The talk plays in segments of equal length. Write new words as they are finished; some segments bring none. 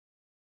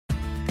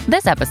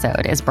This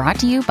episode is brought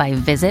to you by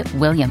Visit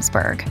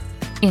Williamsburg.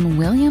 In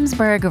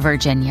Williamsburg,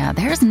 Virginia,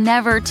 there's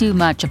never too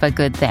much of a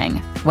good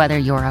thing. Whether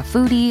you're a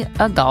foodie,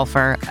 a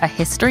golfer, a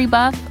history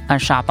buff, a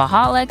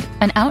shopaholic,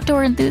 an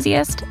outdoor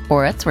enthusiast,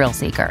 or a thrill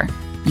seeker,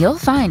 you'll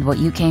find what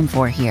you came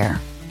for here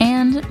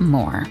and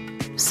more.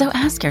 So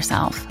ask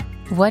yourself,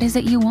 what is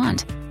it you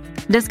want?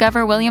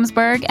 Discover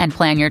Williamsburg and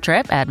plan your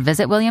trip at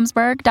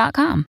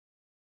visitwilliamsburg.com.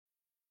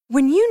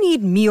 When you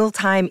need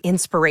mealtime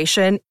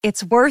inspiration,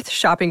 it's worth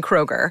shopping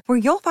Kroger, where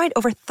you'll find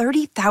over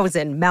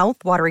 30,000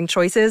 mouth-watering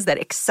choices that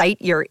excite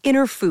your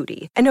inner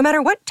foodie. And no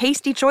matter what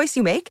tasty choice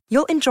you make,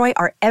 you'll enjoy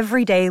our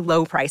everyday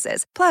low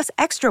prices, plus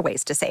extra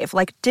ways to save,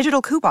 like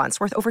digital coupons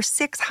worth over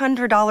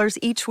 $600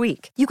 each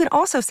week. You can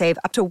also save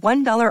up to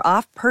 $1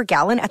 off per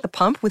gallon at the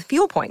pump with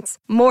fuel points.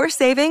 More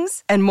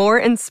savings and more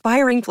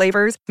inspiring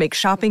flavors make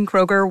shopping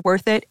Kroger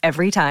worth it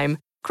every time.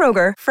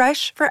 Kroger,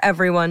 fresh for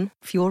everyone.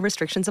 Fuel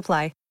restrictions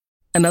apply.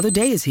 Another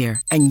day is here,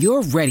 and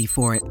you're ready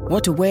for it.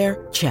 What to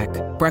wear? Check.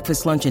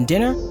 Breakfast, lunch, and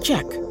dinner?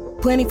 Check.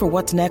 Planning for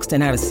what's next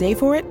and how to save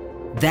for it?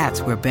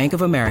 That's where Bank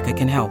of America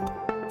can help.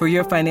 For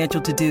your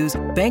financial to-dos,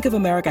 Bank of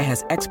America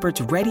has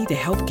experts ready to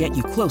help get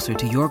you closer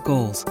to your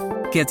goals.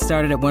 Get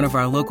started at one of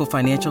our local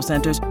financial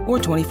centers or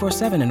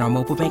 24/7 in our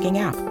mobile banking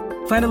app.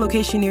 Find a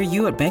location near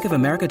you at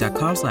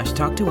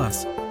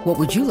bankofamerica.com/talktous. What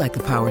would you like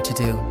the power to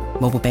do?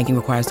 Mobile banking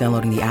requires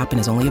downloading the app and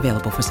is only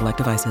available for select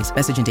devices.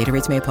 Message and data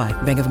rates may apply.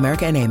 Bank of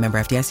America N.A., member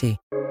FDIC.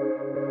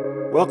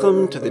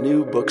 Welcome to the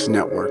New Books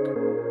Network.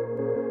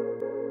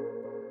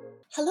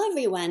 Hello,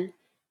 everyone,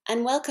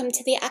 and welcome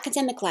to The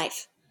Academic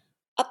Life,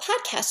 a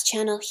podcast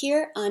channel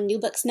here on New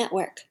Books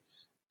Network.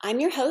 I'm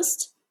your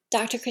host,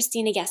 Dr.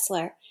 Christina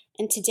Gessler,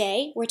 and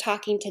today we're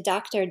talking to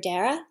Dr.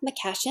 Dara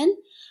McCashin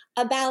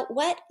about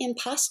what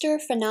imposter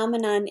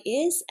phenomenon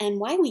is and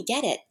why we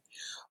get it.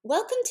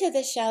 Welcome to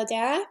the show,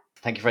 Dara.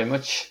 Thank you very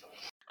much.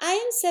 I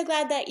am so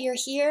glad that you're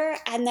here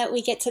and that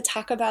we get to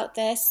talk about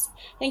this.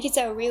 I think it's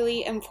a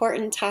really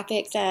important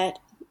topic that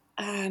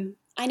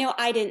I know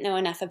I didn't know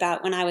enough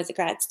about when I was a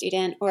grad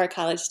student or a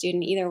college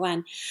student, either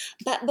one.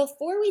 But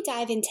before we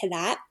dive into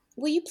that,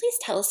 will you please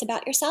tell us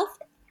about yourself?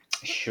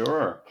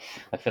 Sure.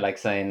 I feel like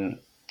saying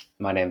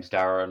my name's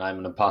Dara and I'm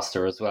an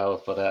imposter as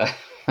well, but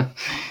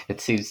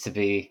it seems to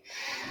be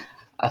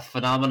a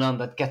phenomenon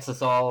that gets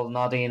us all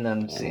nodding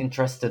and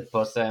interested.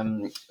 But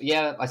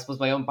I suppose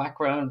my own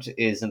background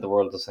is in the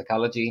world of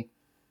psychology.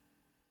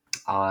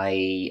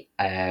 I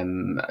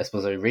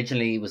suppose I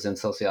originally was in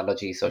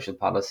sociology, social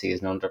policy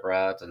as an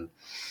undergrad, and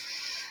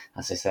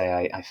as I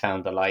say, I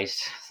found the light,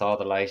 saw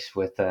the light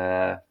with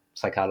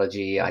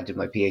psychology. I did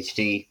my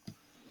PhD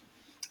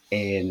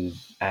in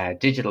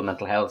digital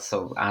mental health,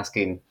 so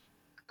asking,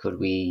 could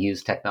we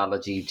use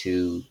technology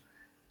to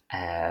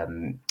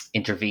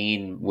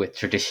intervene with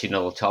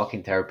traditional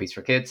talking therapies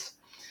for kids?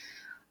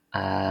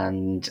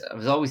 And I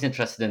was always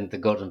interested in the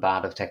good and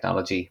bad of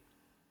technology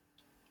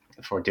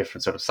for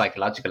different sort of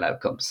psychological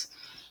outcomes.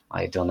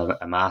 I had done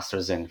a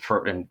master's in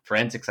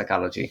forensic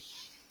psychology.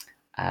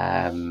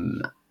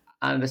 And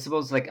I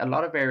suppose, like a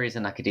lot of areas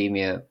in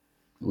academia,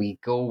 we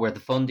go where the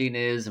funding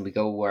is and we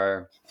go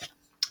where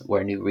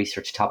new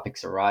research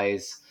topics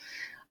arise.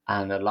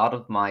 And a lot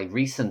of my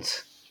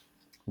recent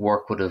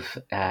work would have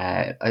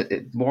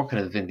more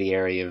kind of in the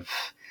area of,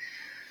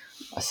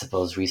 I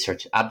suppose,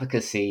 research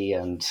advocacy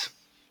and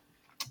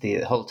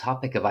the whole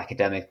topic of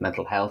academic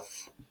mental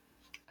health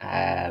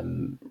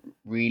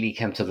really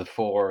came to the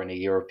fore in a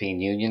European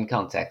Union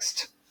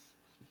context.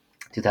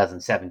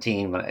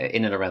 2017,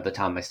 in and around the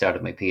time I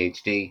started my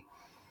PhD,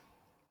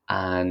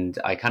 and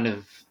I kind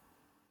of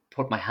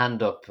put my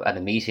hand up at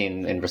a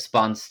meeting in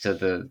response to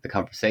the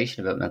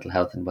conversation about mental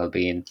health and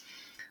well-being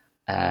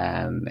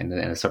in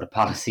a sort of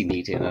policy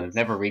meeting, and I've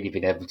never really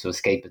been able to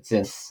escape it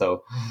since.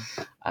 So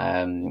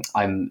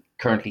I'm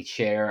currently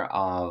chair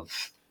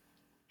of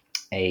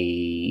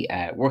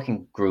a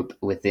working group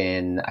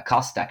within a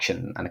cost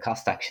action, and a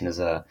cost action is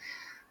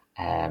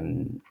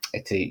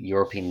it's a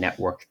European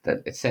network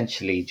that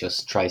essentially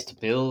just tries to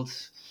build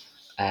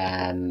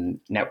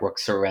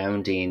networks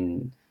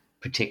surrounding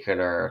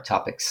particular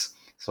topics.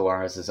 So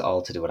ours is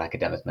all to do with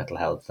academic mental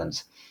health,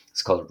 and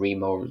it's called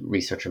REMO,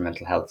 Researcher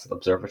Mental Health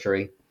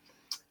Observatory.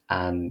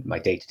 And my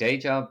day-to-day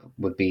job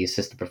would be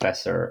assistant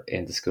professor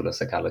in the School of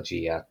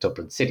Psychology at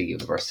Dublin City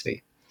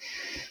University.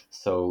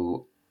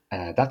 So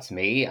that's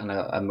me, and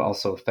I'm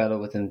also a fellow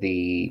within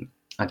the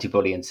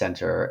Anti-Bullying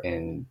Centre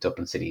in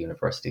Dublin City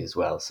University as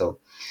well. So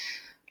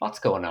lots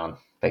going on,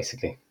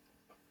 basically.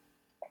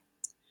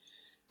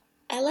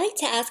 I like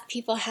to ask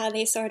people how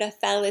they sort of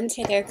fell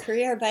into their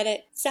career, but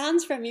it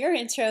sounds from your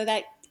intro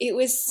that it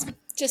was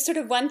just sort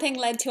of one thing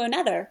led to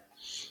another.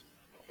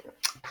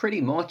 Pretty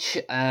much.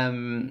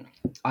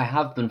 I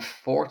have been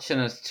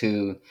fortunate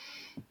to,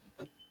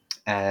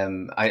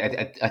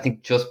 I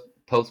think just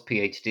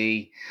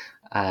post-PhD,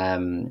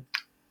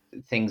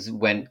 things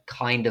went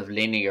kind of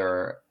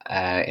linear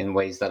in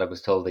ways that I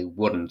was told they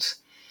wouldn't.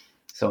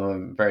 So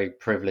I'm very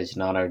privileged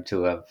and honored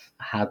to have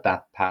had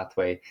that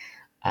pathway.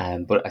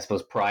 But I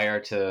suppose prior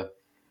to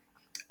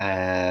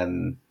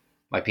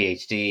my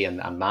PhD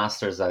and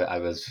master's, I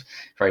was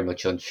very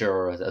much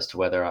unsure as to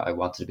whether I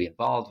wanted to be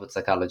involved with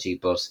psychology.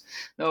 But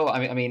no,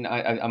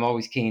 I'm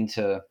always keen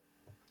to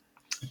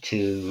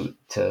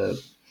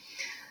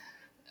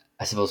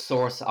I suppose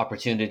source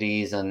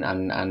opportunities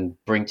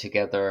and bring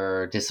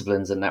together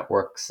disciplines and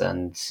networks,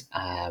 and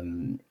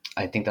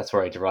I think that's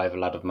where I derive a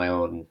lot of my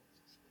own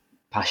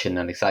passion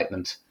and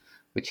excitement,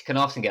 which can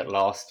often get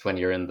lost when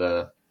you're in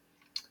the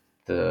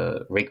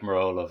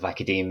rigmarole of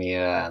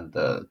academia and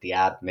the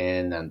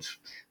admin, and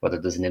whether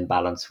there's an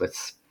imbalance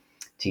with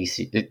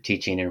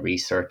teaching and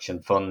research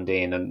and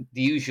funding and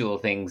the usual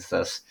things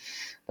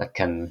that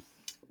can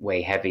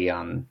weigh heavy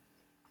on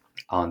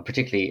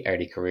particularly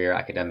early career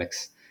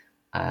academics.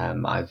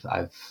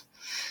 I've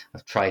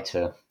tried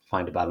to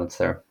find a balance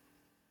there.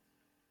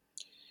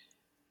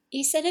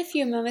 You said a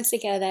few moments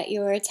ago that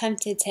you were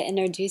tempted to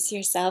introduce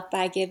yourself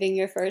by giving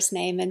your first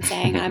name and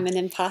saying, I'm an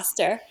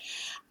imposter.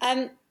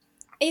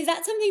 Is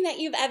that something that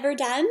you've ever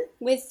done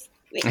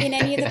in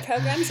any of the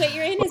programs that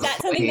you're in? Is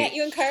that something that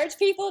you encourage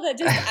people to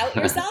just out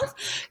yourself?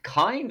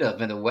 Kind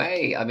of, in a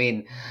way. I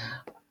mean,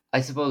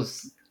 I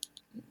suppose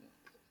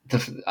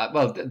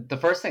the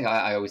first thing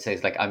I always say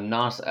is, like, I'm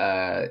not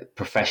a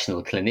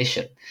professional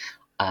clinician.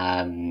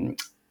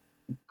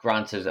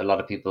 Granted, a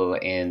lot of people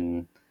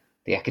in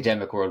the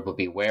academic world will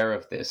be aware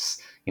of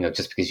this.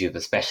 Just because you have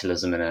a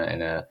specialism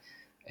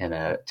in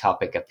a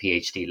topic at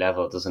PhD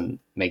level doesn't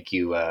make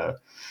you a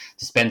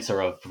dispenser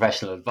of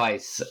professional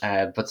advice.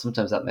 But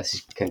sometimes that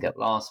message can get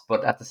lost.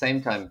 But at the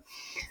same time,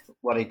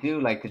 what I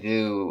do like to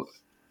do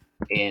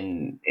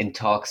in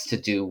talks to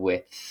do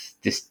with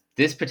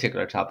this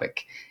particular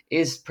topic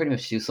is pretty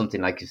much do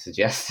something like you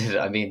suggested.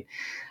 I mean,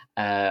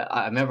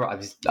 I remember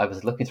I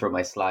was looking through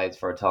my slides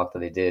for a talk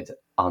that I did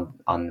on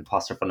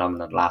imposter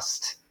phenomenon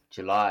last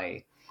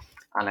July,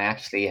 and I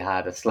actually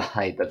had a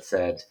slide that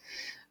said,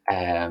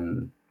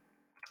 and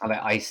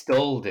I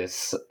stole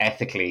this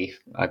ethically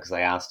because I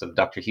asked him,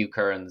 Dr. Hugh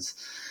Kearns,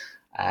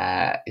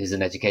 who's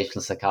an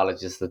educational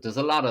psychologist that does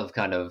a lot of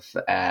kind of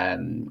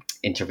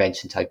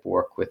intervention type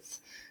work with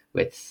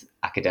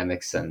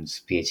academics and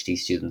PhD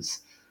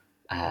students.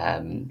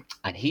 And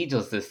he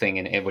does this thing,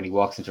 and when he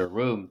walks into a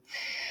room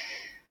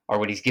or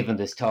when he's given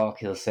this talk,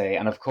 he'll say,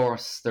 and of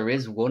course, there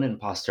is one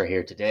imposter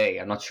here today.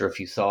 I'm not sure if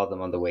you saw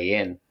them on the way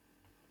in.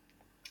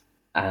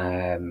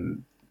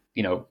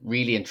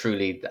 Really and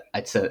truly,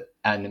 it's an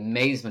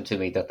amazement to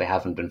me that they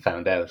haven't been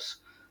found out.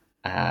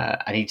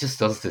 And he just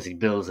does this. He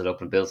builds it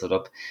up and builds it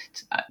up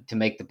to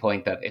make the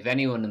point that if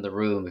anyone in the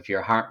room, if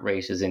your heart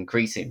rate is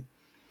increasing,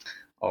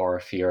 or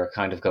if you're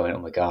kind of going, oh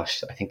my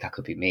gosh, I think that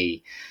could be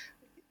me,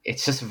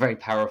 it's just a very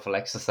powerful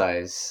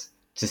exercise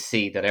to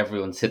see that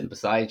everyone sitting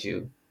beside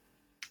you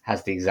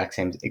has the exact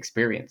same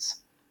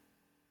experience.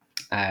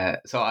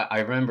 So I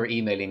remember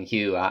emailing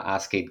Hugh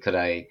asking, could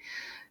I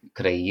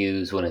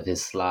use one of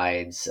his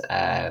slides?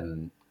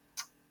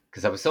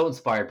 Because I was so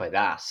inspired by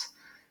that.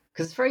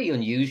 Because it's very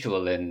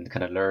unusual in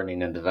kind of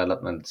learning and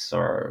development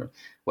or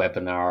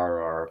webinar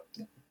or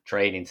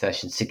training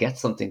sessions to get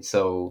something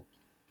so,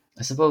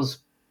 I suppose,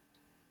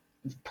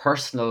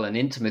 personal and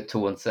intimate to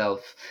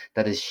oneself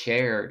that is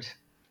shared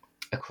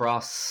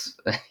across,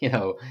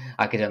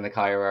 academic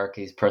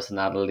hierarchies,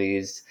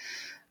 personalities,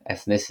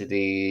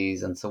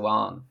 ethnicities, and so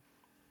on.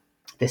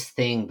 This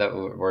thing that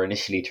we're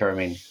initially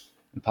terming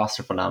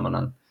imposter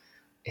phenomenon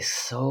is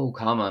so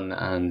common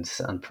and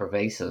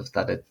pervasive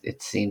that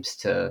it seems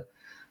to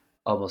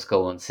almost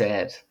go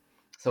unsaid.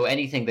 So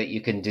anything that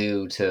you can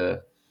do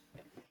to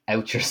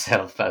out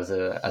yourself as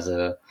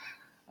a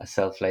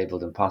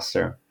self-labeled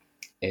imposter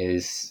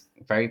is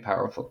very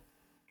powerful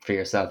for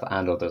yourself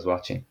and others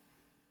watching.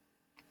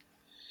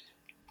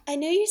 I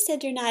know you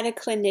said you're not a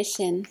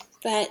clinician,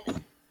 but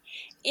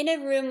in a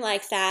room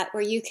like that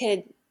where you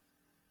could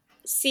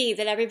see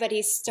that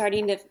everybody's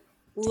starting to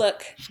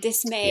look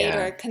dismayed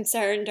or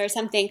concerned or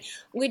something,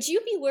 would you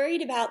be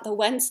worried about the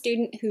one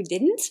student who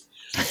didn't?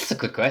 That's a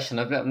good question.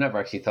 I've never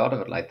actually thought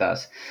of it like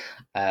that.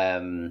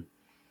 I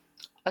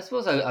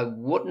suppose I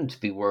wouldn't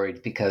be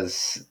worried,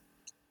 because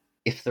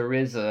if there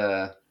is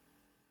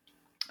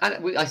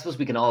I suppose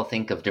we can all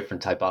think of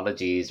different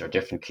typologies or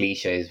different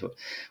cliches,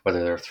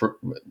 whether they're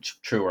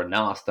true or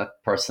not.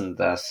 That person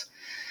that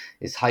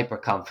is hyper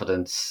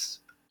confident,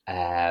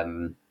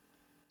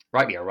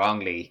 rightly or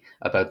wrongly,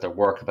 about their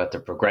work, about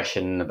their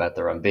progression, about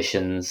their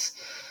ambitions,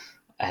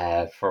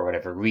 for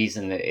whatever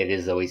reason, it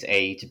is always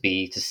A to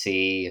B to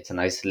C. It's a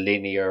nice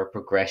linear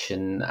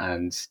progression,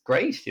 and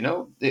great.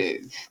 There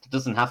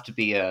doesn't have to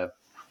be a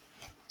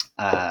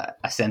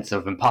sense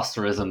of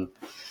imposterism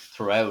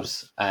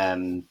throughout.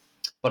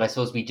 But I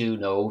suppose we do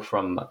know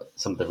from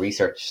some of the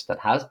research that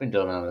has been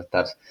done on it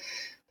that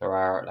there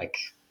are like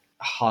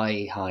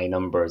high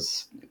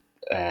numbers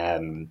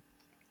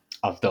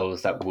of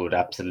those that would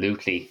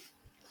absolutely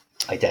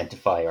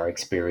identify or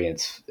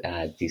experience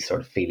these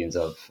sort of feelings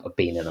of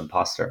being an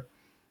imposter.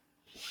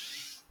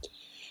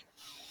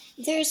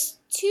 There's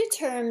two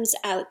terms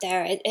out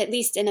there, at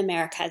least in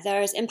America.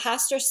 There's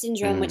imposter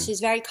syndrome, which is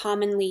very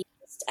commonly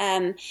used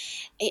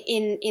least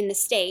in the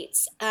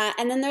States.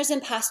 And then there's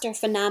imposter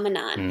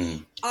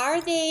phenomenon.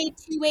 Are they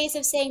two ways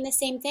of saying the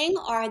same thing,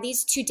 or are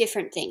these two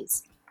different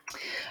things?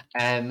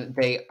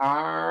 They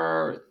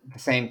are the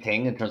same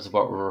thing in terms of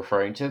what we're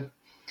referring to.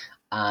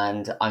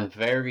 And I'm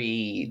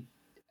very,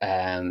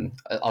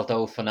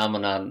 although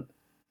phenomenon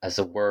as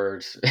a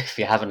word, if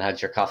you haven't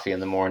had your coffee in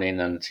the morning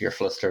and you're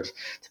flustered,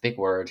 it's a big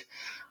word.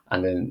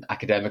 And then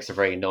academics are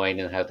very annoying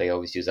in how they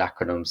always use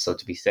acronyms. So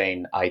to be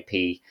saying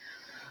IP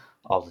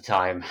all the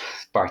time,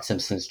 Bart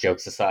Simpson's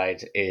jokes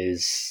aside,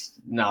 is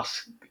not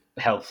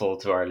helpful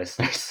to our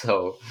listeners.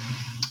 So,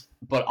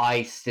 but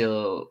I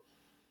still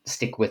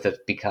stick with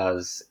it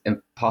because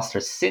imposter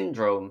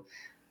syndrome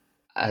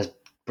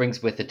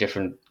brings with it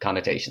different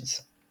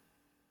connotations.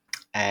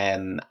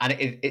 And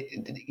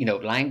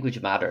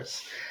language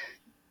matters.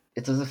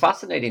 It's a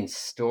fascinating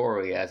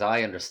story, as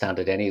I understand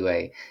it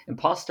anyway.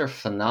 Imposter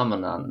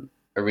phenomenon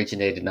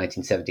originated in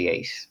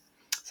 1978.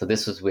 So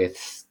this was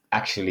with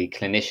actually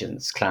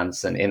clinicians,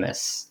 Clance and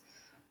Immis.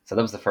 So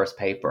that was the first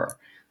paper.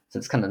 So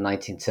it's kind of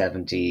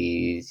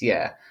 1970s,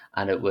 yeah.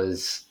 And it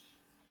was,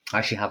 I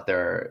actually have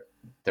their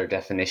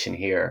definition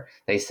here.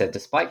 They said,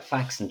 despite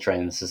facts and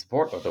trends to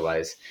support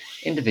otherwise,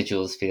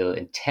 individuals feel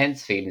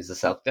intense feelings of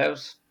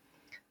self-doubt,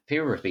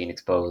 fear of being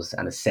exposed,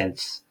 and a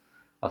sense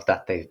of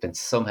that they've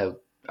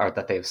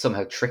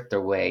somehow tricked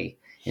their way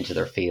into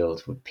their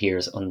field, with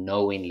peers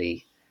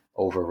unknowingly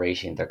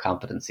overrating their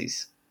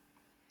competencies.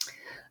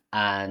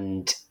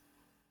 And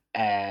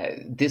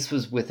this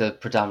was with a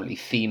predominantly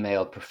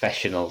female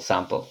professional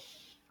sample,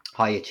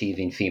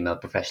 high-achieving female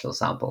professional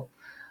sample.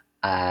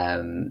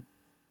 And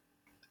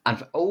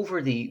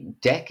over the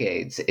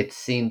decades, it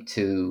seemed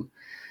to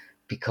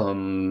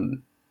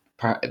become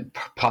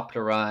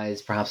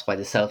popularized, perhaps by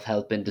the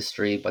self-help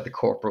industry, by the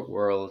corporate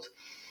world,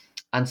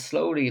 and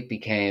slowly it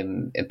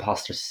became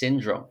imposter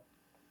syndrome.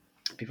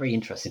 It'd be very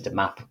interesting to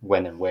map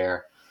when and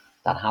where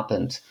that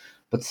happened.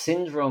 But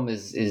syndrome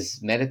is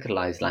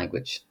medicalized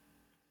language.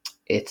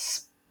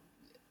 It's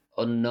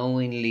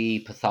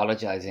unknowingly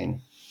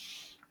pathologizing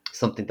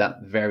something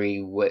that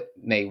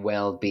may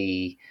well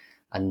be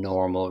a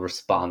normal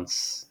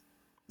response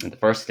in the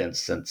first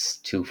instance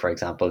to, for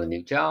example, a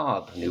new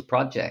job, a new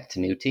project,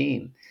 a new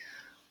team.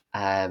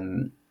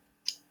 And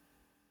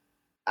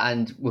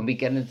when we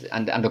get into,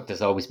 and look,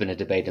 there's always been a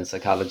debate in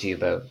psychology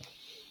about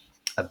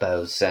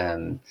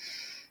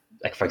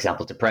like, for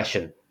example,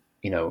 depression.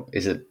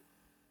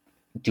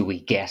 Do we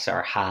get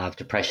or have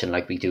depression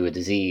like we do a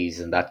disease?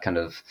 And that kind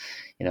of,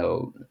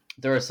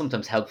 there are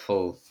sometimes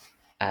helpful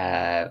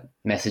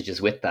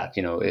messages with that,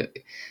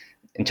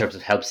 in terms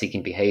of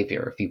help-seeking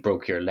behavior. If you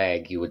broke your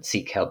leg, you would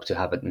seek help to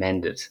have it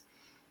mended.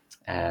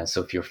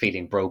 So if you're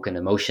feeling broken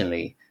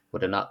emotionally,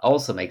 would it not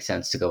also make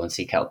sense to go and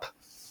seek help?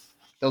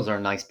 Those are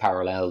nice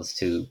parallels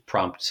to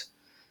prompt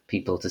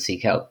people to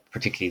seek help,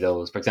 particularly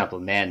those, for example,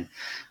 men.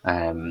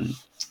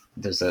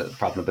 There's a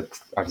problem with,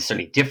 or there's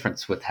certainly a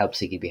difference with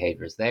help-seeking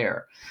behaviors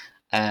there.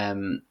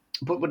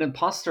 But with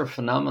imposter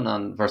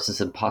phenomenon versus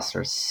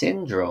imposter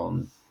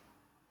syndrome,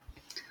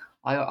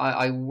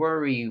 I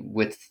worry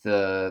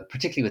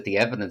particularly with the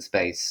evidence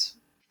base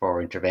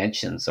for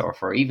interventions, or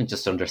for even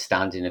just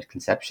understanding it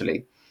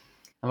conceptually.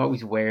 I'm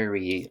always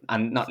wary,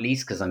 and not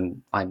least because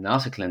I'm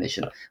not a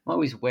clinician, I'm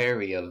always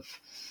wary of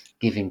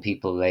giving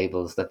people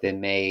labels that they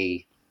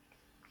may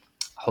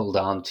hold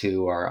on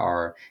to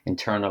or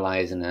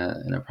internalize in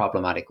a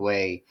problematic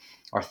way,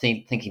 or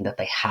thinking that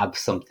they have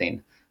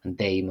something and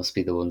they must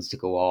be the ones to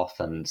go off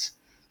and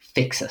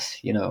fix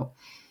it,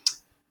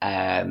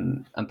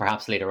 And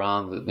perhaps later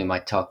on we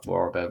might talk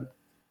more about,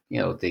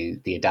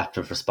 the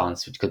adaptive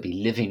response, which could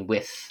be living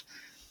with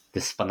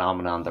this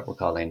phenomenon that we're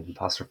calling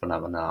imposter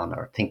phenomenon,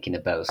 or thinking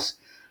about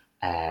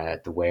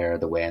the where,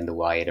 the when, the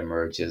why it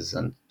emerges,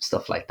 and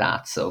stuff like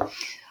that. So,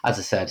 as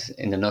I said,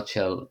 in a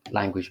nutshell,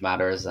 language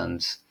matters,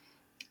 and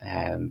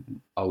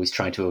always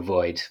trying to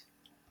avoid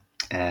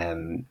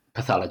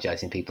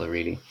pathologizing people,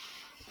 really.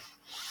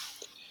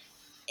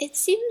 It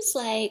seems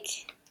like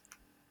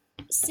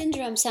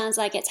syndrome sounds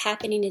like it's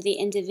happening to the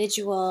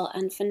individual,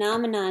 and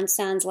phenomenon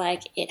sounds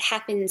like it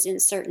happens in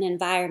certain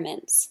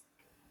environments.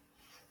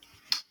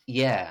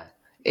 Yeah,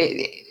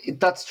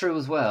 that's true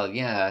as well.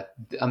 Yeah,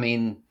 I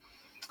mean,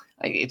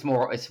 it's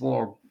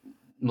more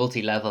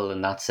multi-level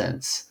in that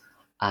sense,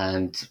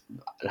 and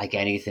like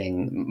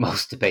anything,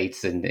 most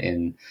debates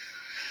in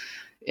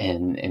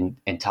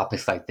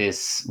topics like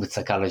this with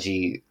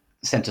psychology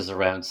centers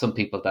around some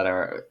people that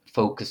are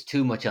focused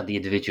too much on the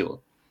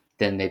individual,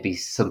 then maybe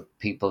some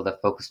people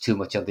that focus too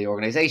much on the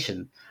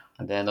organization,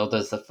 and then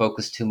others that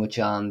focus too much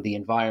on the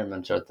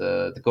environment or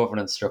the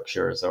governance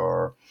structures,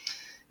 or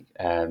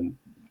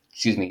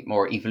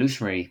more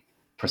evolutionary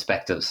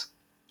perspectives.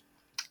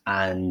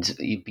 And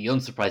you'd be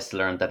unsurprised to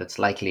learn that it's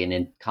likely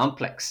an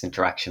complex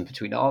interaction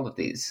between all of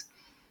these.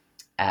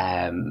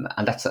 And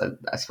I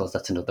suppose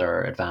that's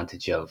another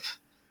advantage of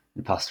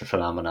imposter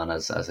phenomenon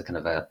as a kind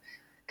of a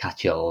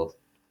catch-all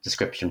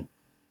description,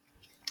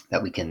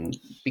 that we can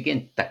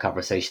begin that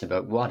conversation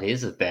about what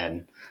is it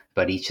then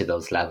about each of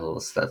those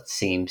levels that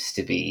seems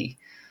to be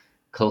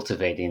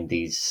cultivating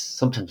these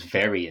sometimes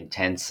very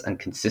intense and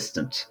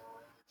consistent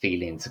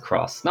feelings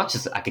across not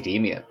just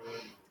academia.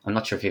 I'm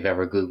not sure if you've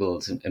ever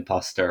Googled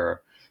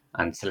imposter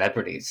and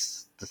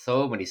celebrities. There's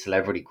so many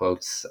celebrity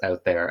quotes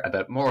out there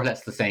about more or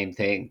less the same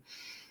thing.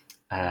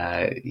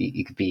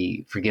 You could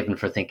be forgiven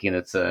for thinking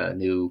it's a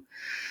new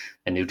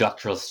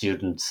doctoral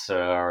student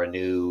or a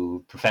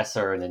new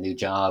professor in a new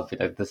job.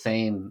 The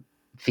same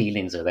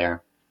feelings are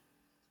there.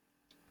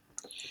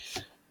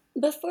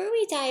 Before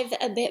we dive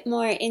a bit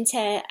more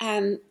into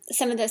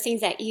some of those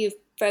things that you've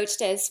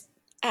broached as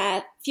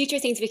future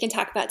things we can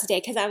talk about today,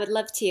 because I would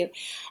love to,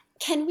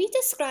 can we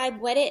describe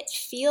what it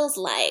feels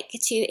like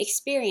to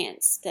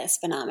experience this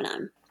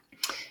phenomenon?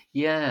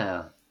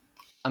 Yeah.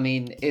 I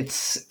mean,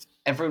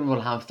 everyone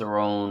will have their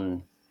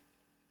own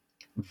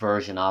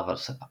version of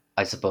it,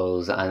 I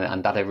suppose.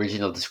 And that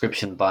original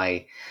description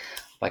by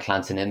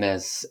Clancy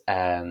Imes,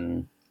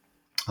 I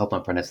hope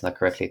I'm pronouncing that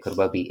correctly. It could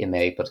well be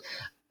Ime, but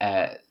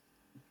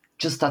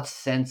just that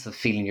sense of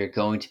feeling you're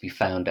going to be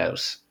found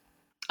out.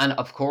 And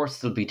of course,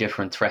 there'll be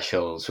different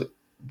thresholds,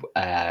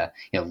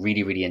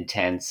 really, really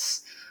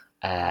intense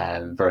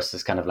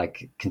versus kind of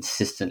like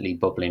consistently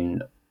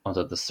bubbling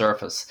under the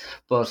surface.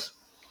 But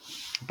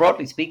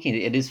broadly speaking,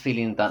 it is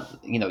feeling that,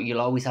 you'll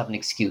always have an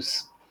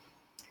excuse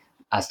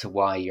as to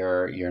why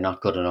you're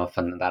not good enough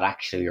and that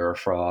actually you're a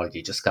fraud.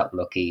 You just got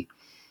lucky.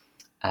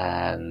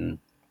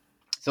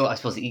 So I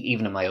suppose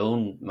even in my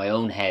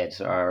own head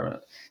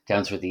or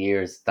down through the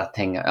years, that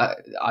thing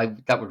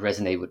that would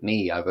resonate with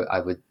me. I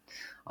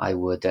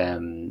would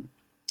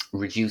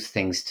reduce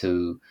things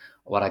to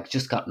what I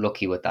just got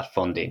lucky with that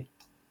funding,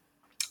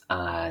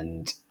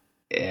 and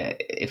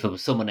if it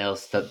was someone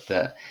else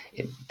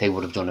they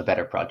would have done a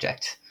better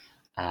project.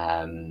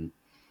 And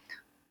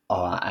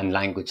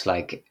language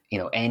like,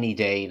 any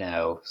day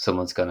now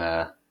someone's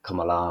gonna come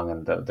along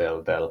and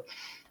they'll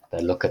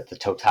look at the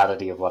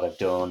totality of what I've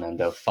done and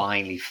they'll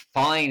finally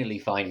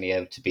find me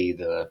out to be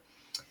the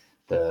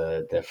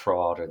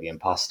fraud or the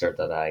imposter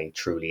that I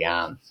truly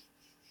am.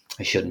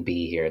 I shouldn't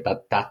be here.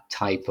 That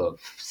type of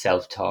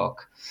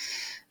self-talk.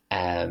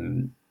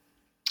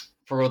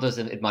 For others,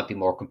 it might be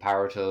more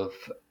comparative.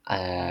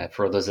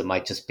 For others, it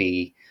might just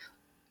be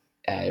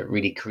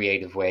really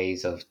creative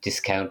ways of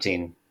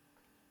discounting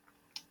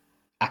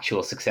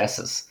actual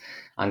successes.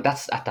 And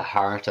that's at the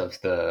heart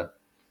of the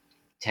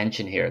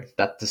tension here,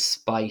 that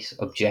despite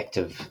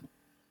objective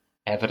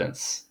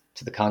evidence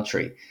to the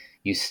contrary,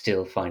 you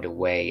still find a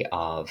way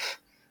of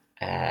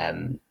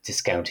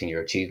discounting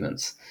your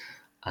achievements.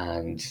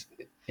 And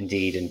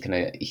indeed, in kind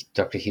of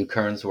Dr. Hugh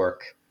Kern's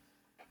work,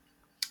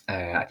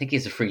 I think he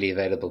has a freely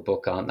available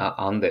book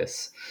on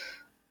this,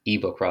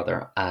 ebook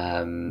rather.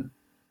 And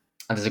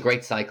there's a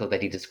great cycle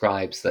that he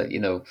describes that,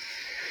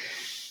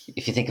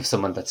 if you think of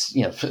someone that's,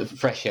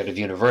 fresh out of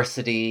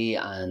university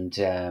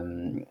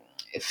and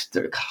if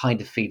they're kind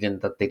of feeling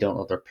that they don't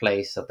know their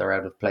place, that they're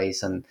out of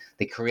place, and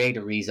they create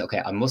a reason,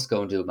 okay, I must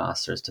go and do a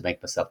master's to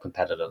make myself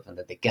competitive, and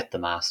then they get the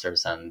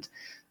master's and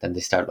then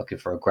they start looking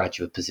for a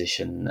graduate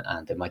position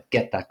and they might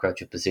get that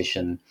graduate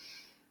position.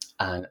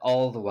 And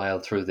all the while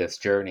through this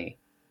journey,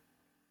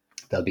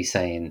 they'll be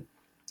saying,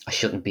 I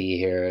shouldn't be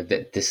here.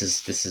 This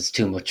is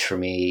too much for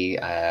me.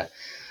 I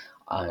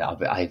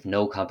have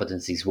no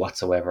competencies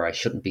whatsoever. I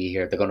shouldn't be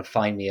here. They're going to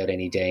find me out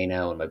any day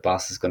now, and my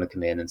boss is going to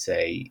come in and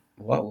say,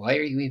 why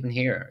are you even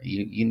here?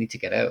 You need to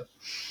get out.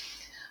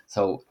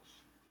 So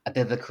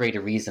they'll create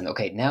a reason.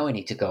 Okay, now I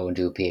need to go and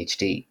do a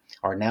PhD,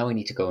 or now I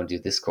need to go and do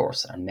this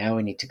course, or now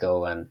I need to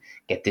go and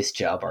get this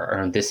job or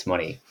earn this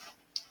money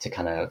to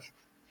kind of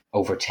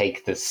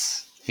overtake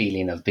this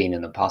feeling of being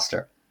an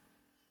imposter.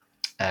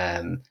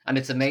 And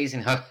it's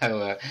amazing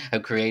how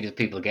creative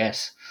people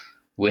get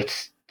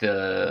with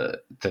the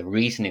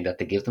reasoning that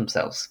they give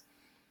themselves.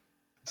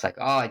 It's like,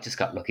 I just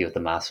got lucky with the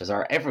masters,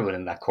 or everyone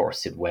in that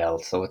course did well,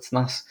 so it's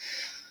not.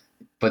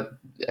 But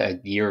a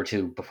year or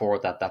two before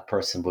that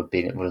person would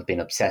have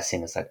been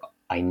obsessing. It's like,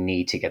 I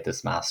need to get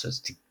this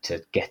masters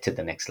to get to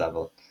the next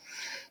level.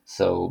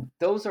 So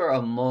those are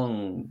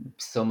among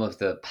some of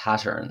the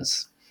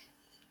patterns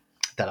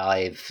that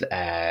I've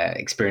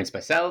experienced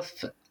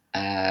myself,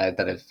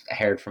 that I've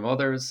heard from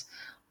others,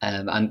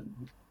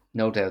 and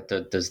no doubt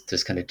that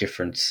there's kind of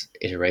different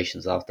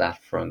iterations of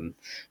that from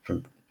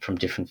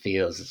different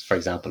fields. For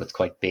example, it's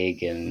quite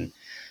big in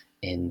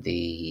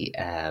the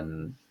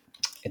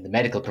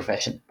medical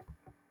profession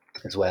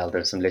as well.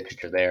 There's some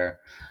literature there,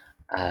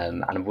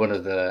 and one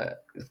of the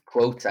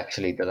quotes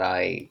actually that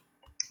I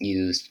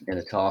used in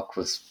a talk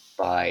was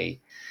by.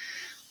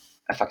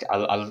 In fact,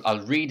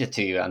 I'll read it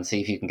to you and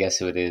see if you can guess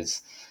who it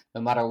is.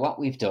 No matter what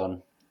we've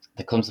done,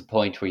 there comes a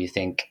point where you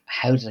think,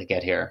 how did I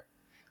get here?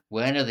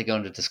 When are they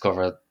going to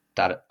discover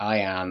that I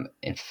am,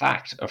 in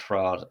fact, a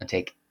fraud and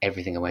take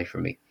everything away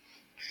from me?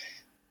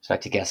 Would you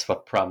like to guess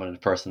what prominent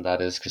person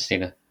that is,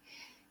 Christina?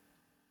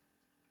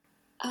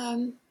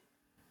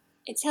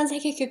 It sounds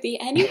like it could be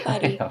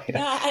anybody. I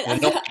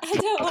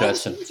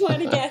don't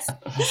want to guess.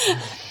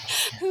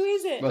 Who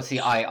is it? Well, see,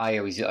 I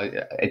always,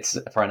 it's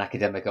for an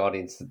academic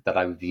audience that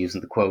I would be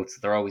using the quotes.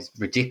 They're always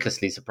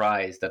ridiculously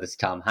surprised that it's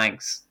Tom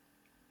Hanks.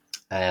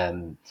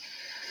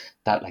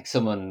 That like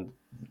someone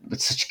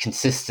with such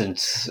consistent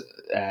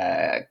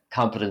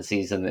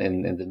competencies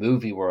in the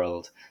movie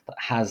world that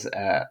has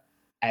a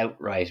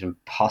outright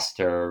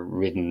imposter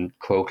ridden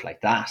quote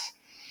like that.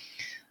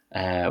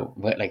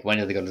 Like, when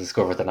are they going to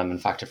discover that I'm in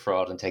fact a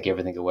fraud and take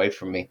everything away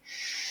from me,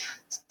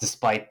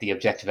 despite the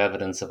objective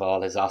evidence of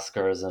all his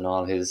Oscars and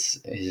all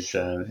his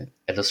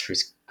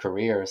illustrious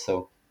career?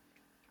 So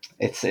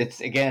it's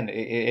again,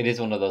 it is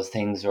one of those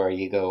things where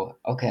you go,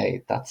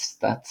 okay, that's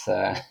that's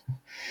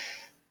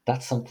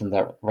something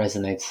that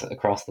resonates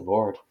across the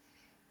board.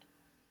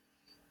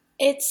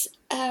 It's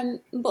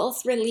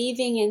both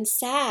relieving and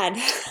sad.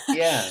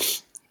 Yeah.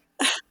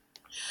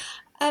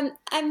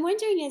 I'm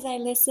wondering as I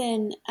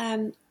listen,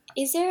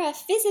 is there a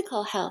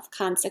physical health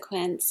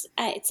consequence?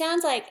 It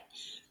sounds like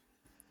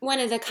one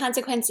of the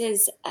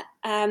consequences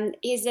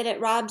is that it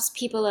robs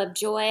people of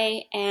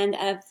joy and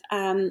of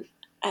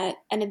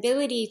an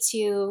ability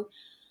to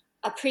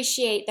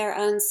appreciate their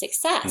own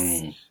success.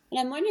 And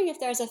I'm wondering if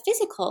there's a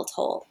physical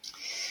toll.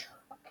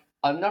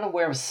 I'm not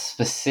aware of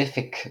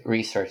specific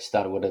research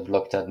that would have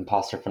looked at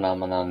imposter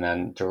phenomenon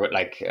and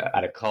like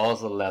at a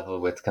causal level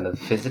with kind of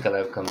physical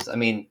outcomes. I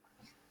mean,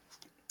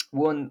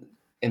 one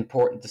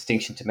important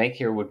distinction to make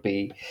here would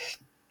be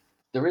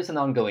there is an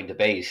ongoing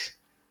debate,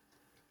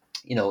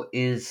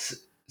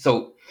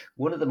 so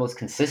one of the most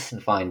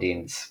consistent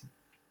findings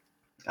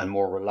and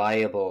more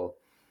reliable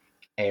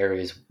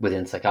areas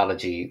within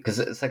psychology,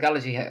 because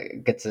psychology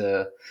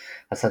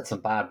has had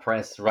some bad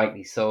press,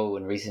 rightly so,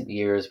 in recent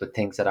years with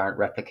things that aren't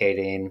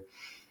replicating,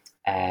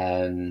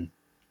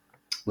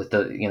 with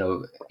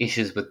the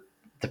issues with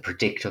the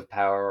predictive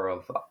power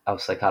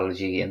of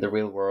psychology in the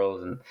real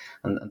world,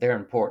 and they're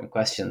important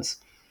questions.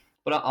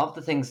 But of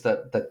the things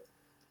that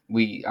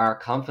we are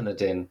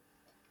confident in,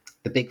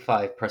 the big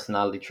five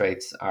personality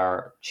traits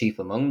are chief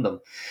among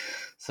them.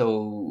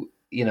 So,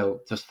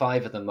 there's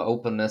five of them: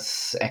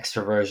 openness,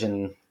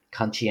 extroversion,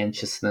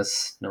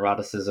 conscientiousness,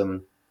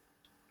 neuroticism,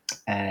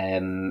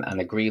 and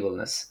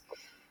agreeableness.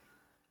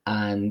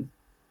 And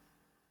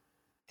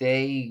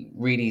they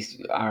really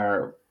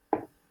are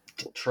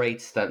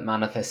traits that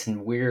manifest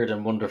in weird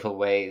and wonderful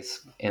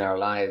ways in our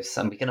lives.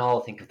 And we can all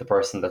think of the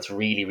person that's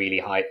really,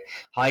 really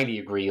highly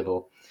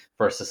agreeable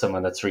versus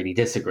someone that's really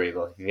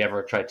disagreeable. If you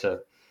ever tried to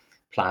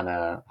plan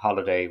a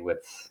holiday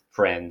with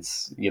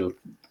friends, you'll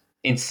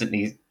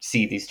instantly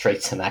see these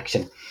traits in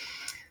action.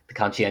 The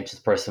conscientious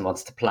person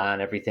wants to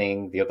plan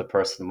everything. The other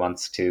person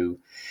wants to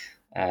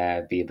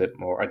be a bit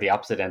more, or the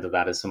opposite end of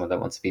that is someone that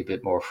wants to be a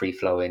bit more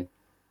free-flowing.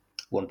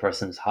 One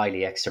person's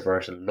highly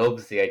extroverted,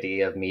 loves the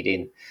idea of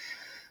meeting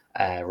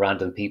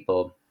random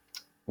people,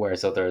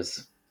 whereas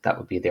others, that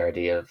would be their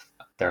idea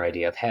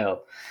of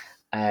hell.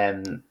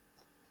 And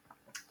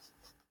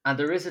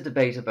there is a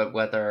debate about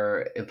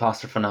whether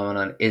imposter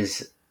phenomenon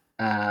is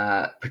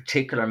a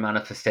particular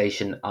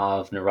manifestation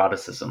of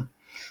neuroticism.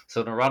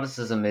 So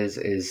neuroticism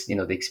is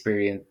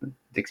the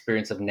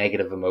experience of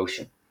negative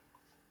emotion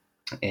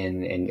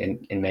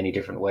in many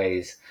different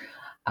ways,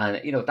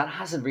 and that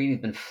hasn't really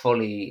been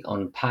fully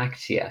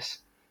unpacked yet.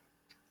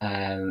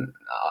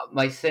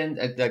 My sense,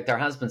 there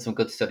has been some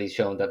good studies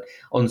showing that,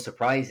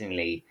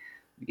 unsurprisingly,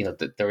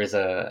 there is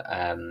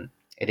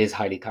it is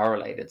highly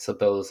correlated. So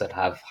those that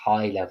have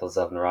high levels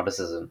of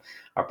neuroticism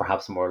are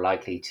perhaps more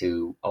likely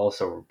to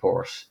also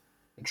report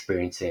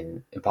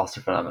experiencing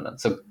imposter phenomenon.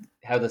 So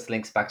how this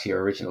links back to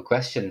your original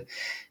question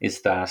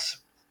is that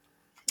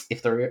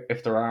if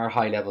there are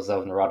high levels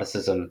of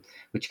neuroticism,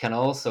 which can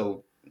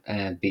also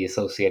be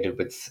associated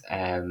with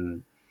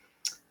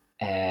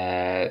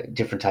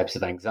different types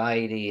of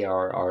anxiety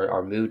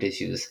or mood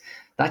issues,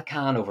 that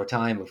can over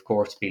time, of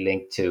course, be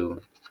linked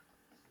to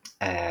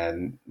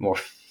more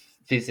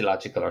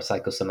physiological or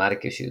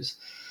psychosomatic issues.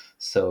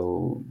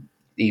 So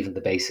even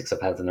the basics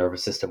of how the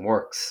nervous system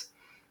works,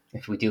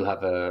 if we do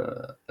have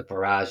a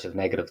barrage of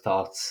negative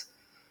thoughts,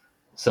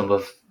 some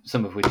of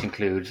which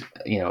include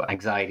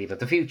anxiety about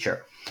the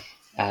future,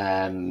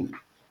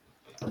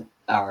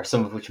 or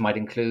some of which might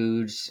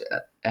include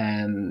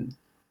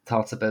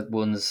thoughts about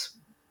one's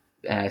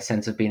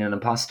sense of being an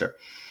imposter,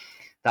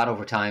 that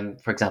over time,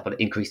 for example,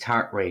 increased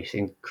heart rate,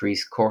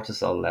 increased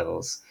cortisol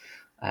levels,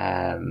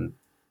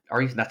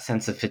 or even that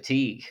sense of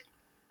fatigue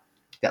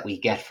that we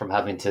get from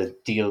having to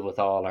deal with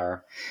all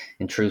our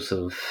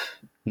intrusive,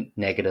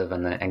 negative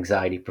and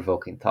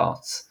anxiety-provoking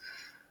thoughts.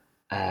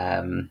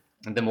 And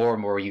the more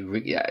and more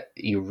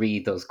you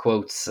read those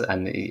quotes,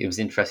 and it was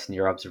interesting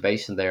your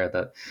observation there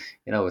that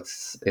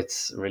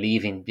it's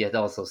relieving yet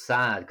also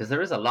sad, because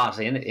there is a lot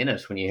in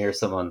it when you hear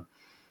someone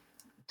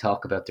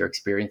talk about their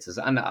experiences.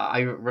 And I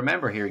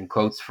remember hearing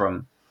quotes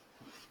from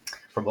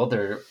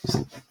other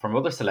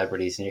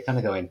celebrities, and you're kind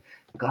of going,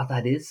 God,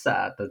 that is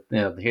sad.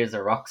 That here's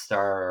a rock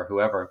star or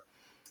whoever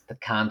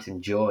that can't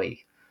enjoy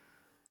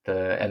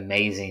the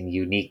amazing,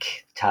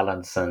 unique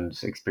talents and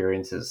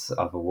experiences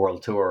of a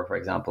world tour, for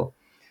example,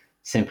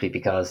 simply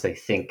because they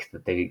think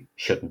that they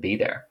shouldn't be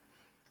there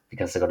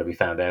because they're going to be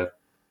found out.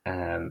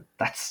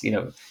 That's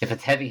if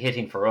it's heavy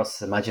hitting for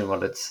us, imagine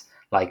what it's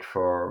like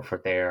for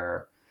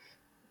their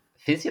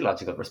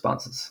physiological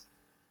responses.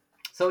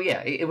 So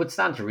yeah, it would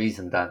stand to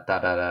reason that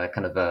at a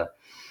kind of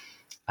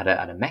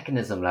at a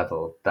mechanism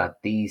level, that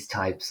these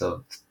types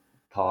of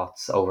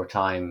thoughts over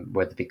time,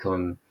 where they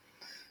become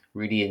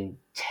really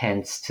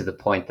intense to the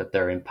point that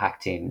they're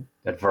adversely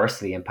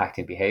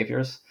impacting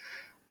behaviors,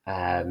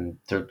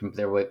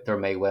 there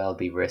may well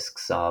be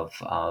risks of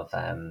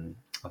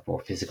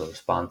more physical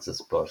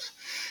responses. But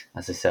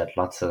as I said,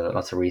 lots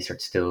of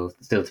research still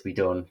to be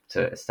done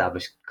to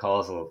establish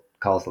causal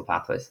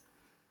pathways.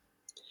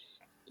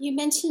 You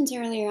mentioned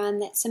earlier on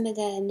that some of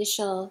the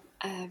initial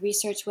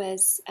research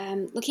was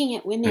looking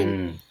at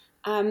women,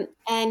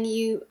 and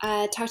you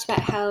talked about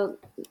how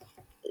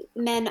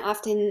men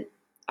often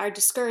are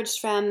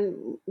discouraged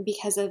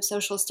because of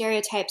social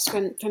stereotypes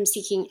from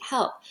seeking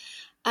help.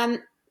 I'm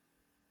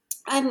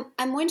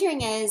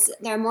wondering, as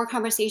there are more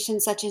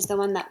conversations such as the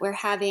one that we're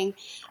having,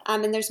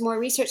 and there's more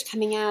research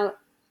coming out,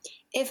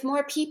 if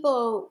more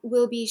people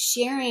will be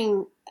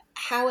sharing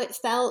how it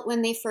felt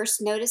when they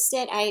first noticed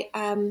it. I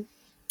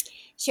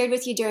shared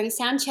with you during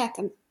sound check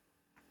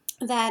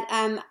that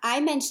I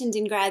mentioned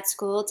in grad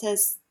school to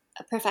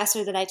a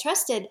professor that I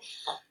trusted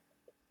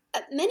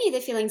many of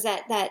the feelings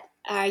that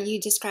you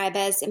describe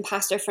as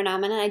imposter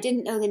phenomenon. I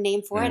didn't know the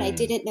name for it. I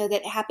didn't know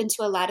that it happened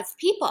to a lot of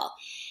people.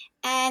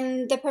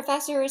 And the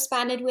professor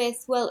responded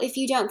with, well, if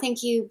you don't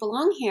think you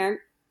belong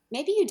here,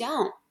 maybe you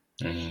don't.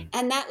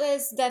 And that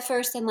was the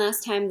first and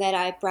last time that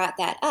I brought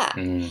that up,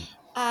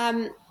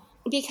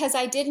 because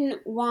I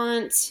didn't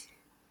want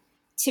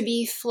to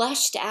be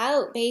flushed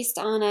out based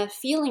on a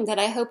feeling that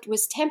I hoped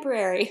was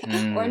temporary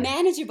or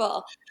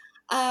manageable.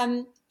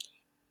 How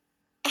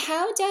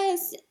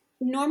does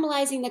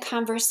normalizing the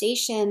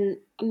conversation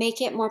make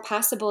it more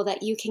possible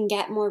that you can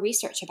get more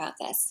research about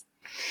this?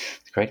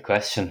 Great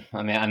question.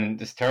 I mean,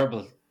 and it's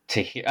terrible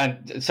to hear.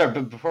 And sorry,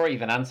 but before I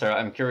even answer,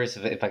 I'm curious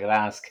if I could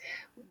ask,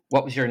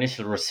 what was your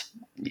initial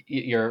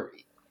your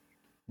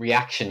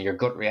reaction, your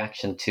gut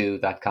reaction to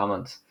that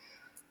comment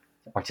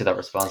or to that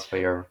response by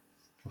your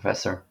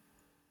professor?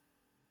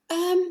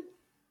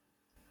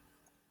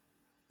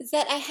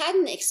 That I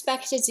hadn't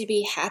expected to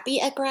be happy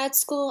at grad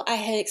school. I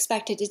had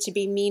expected it to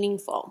be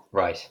meaningful.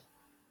 Right.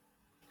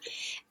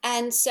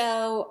 And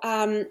so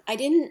I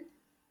didn't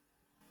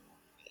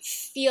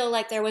feel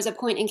like there was a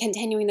point in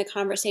continuing the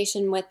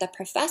conversation with the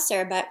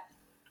professor, but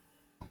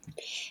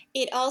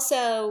it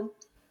also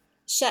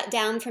shut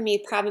down for me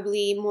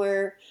probably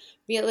more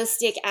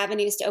realistic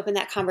avenues to open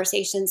that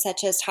conversation,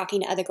 such as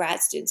talking to other grad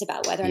students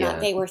about whether or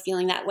not they were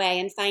feeling that way,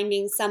 and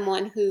finding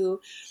someone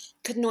who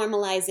could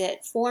normalize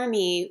it for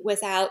me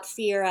without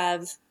fear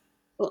of,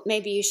 well,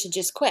 maybe you should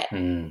just quit.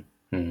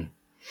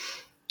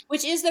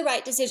 Which is the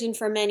right decision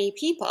for many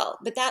people,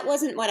 but that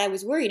wasn't what I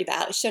was worried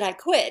about. Should I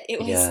quit?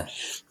 It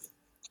was,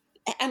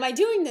 am I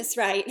doing this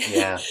right?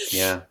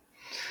 Yeah.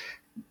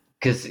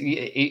 Because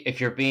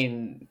if you're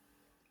being,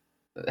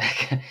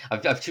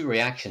 I've two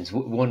reactions.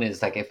 One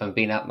is like, if I'm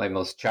being at my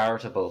most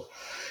charitable,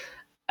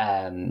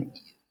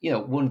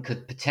 one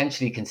could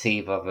potentially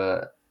conceive of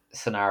a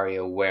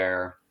scenario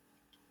where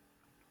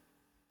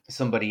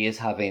somebody is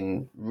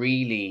having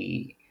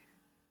really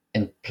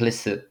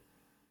implicit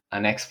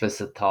and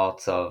explicit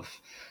thoughts of,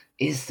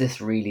 is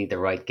this really the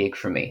right gig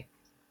for me?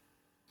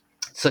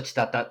 Such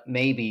that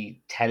may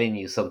be telling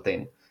you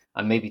something,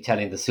 and maybe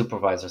telling the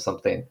supervisor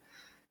something.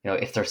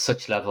 If there's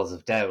such levels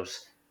of doubt,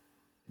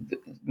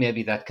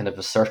 maybe that kind of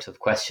assertive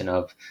question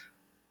of,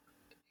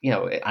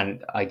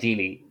 and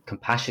ideally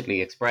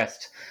compassionately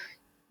expressed,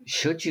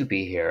 should you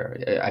be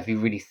here? Have you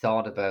really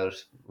thought about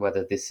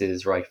whether this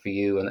is right for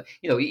you? And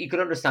you could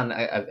understand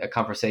a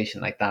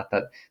conversation like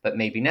that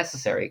may be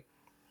necessary,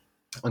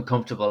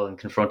 uncomfortable and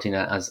confronting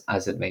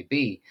as it may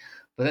be.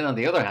 But then on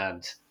the other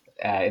hand,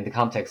 in the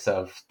context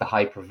of the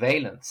high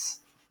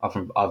prevalence of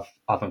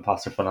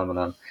imposter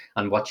phenomenon,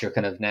 and what you're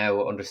kind of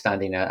now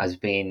understanding as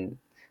being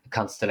a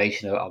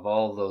constellation of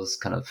all those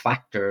kind of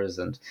factors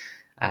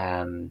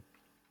and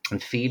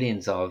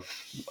feelings of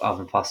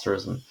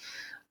imposterism,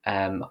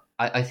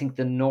 I think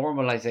the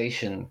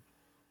normalization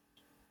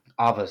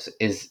of it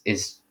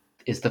is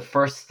the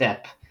first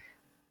step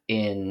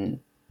in,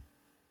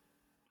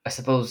 I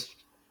suppose,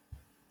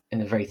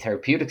 in a very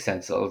therapeutic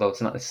sense, although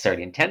it's not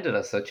necessarily intended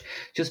as such,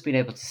 just being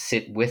able to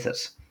sit with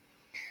it.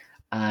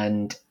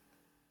 And,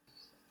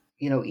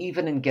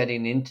 even in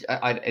getting into,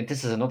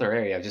 this is another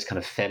area I just kind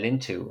of fell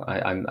into.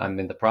 I'm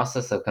in the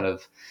process of kind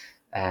of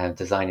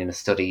designing a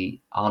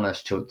study on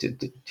it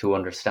to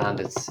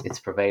understand its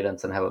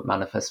prevalence and how it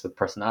manifests with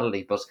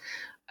personality. But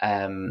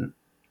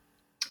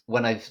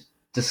when I've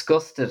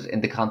discussed it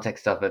in the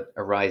context of it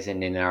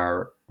arising in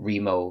our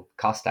Remo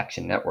cost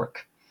action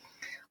network,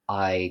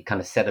 I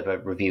kind of set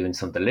about reviewing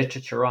some of the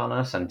literature on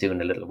it and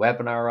doing a little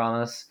webinar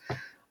on it,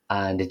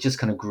 and it just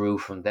kind of grew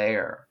from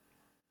there.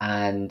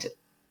 And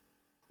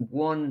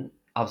one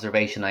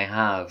observation I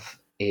have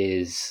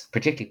is,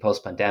 particularly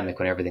post-pandemic,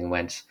 when everything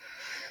went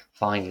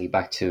finally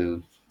back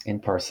to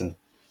in-person,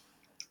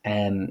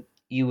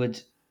 you would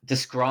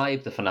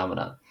describe the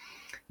phenomena.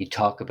 You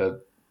talk about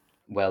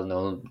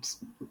well-known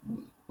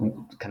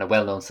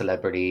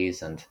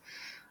celebrities and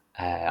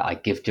I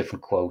give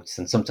different quotes,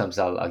 and sometimes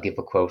I'll give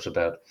a quote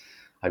about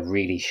I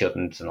really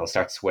shouldn't, and I'll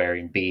start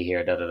swearing, be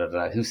here, da da da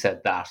da. Who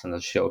said that? And I'll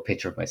show a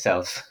picture of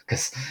myself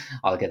because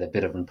I'll get a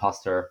bit of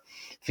imposter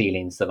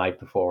feelings the night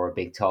before a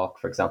big talk,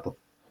 for example.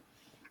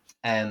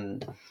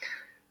 And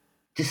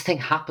this thing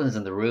happens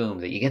in the room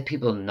that you get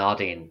people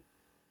nodding,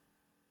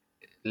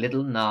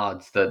 little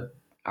nods that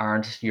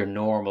aren't your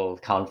normal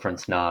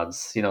conference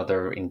nods.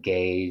 They're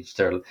engaged.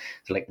 They're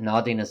like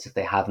nodding as if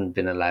they haven't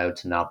been allowed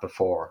to nod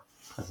before,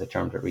 as I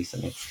termed it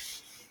recently.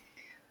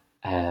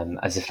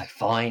 As if like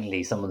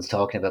finally someone's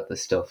talking about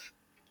this stuff.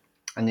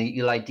 And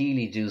you'll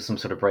ideally do some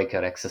sort of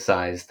breakout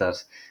exercise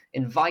that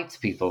invites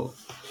people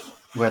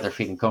where they're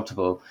feeling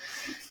comfortable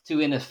to,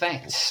 in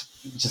effect,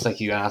 just like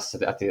you asked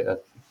at the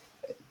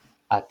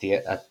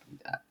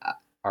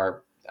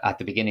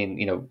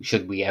beginning,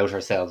 should we out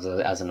ourselves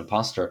as an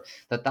imposter?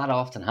 That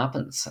often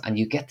happens, and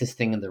you get this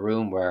thing in the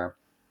room where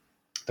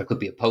there could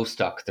be a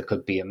postdoc, there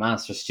could be a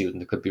master's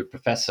student, there could be a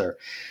professor,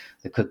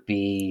 there could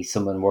be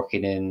someone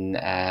working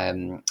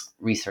in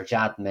research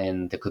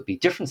admin, there could be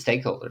different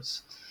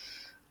stakeholders,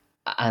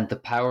 and the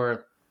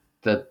power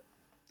that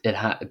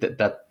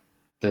that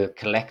the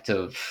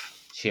collective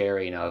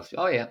sharing of,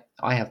 oh yeah,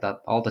 I have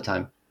that all the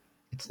time.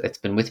 It's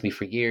been with me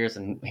for years,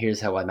 and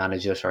here's how I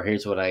manage it, or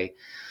here's what I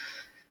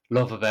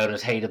love about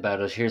it, hate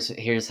about it.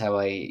 Here's how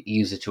I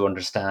use it to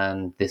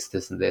understand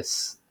this, and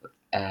this.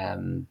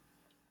 And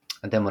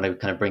then when I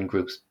kind of bring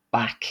groups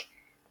back,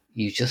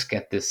 you just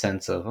get this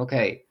sense of,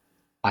 okay,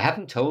 I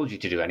haven't told you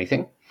to do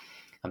anything.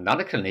 I'm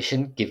not a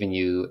clinician giving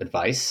you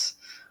advice.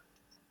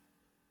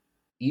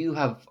 You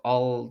have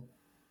all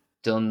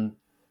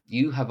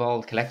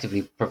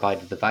collectively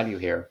provided the value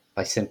here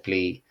by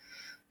simply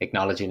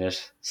acknowledging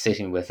it,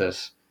 sitting with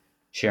it,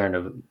 sharing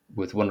it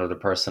with one other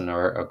person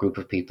or a group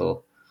of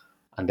people,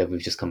 and then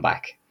we've just come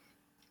back.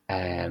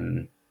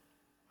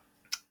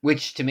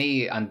 Which to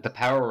me, and the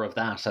power of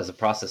that as a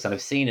process, and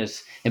I've seen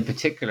it in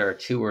particular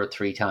 2 or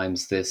 3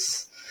 times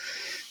this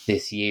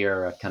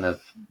year at kind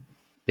of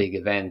big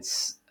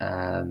events.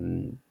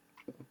 One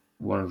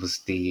was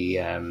the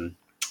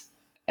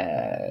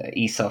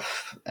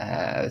ESOF,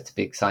 it's a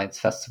big science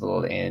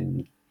festival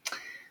in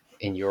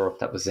Europe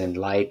that was in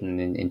Leiden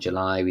in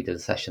July. We did a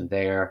session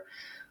there.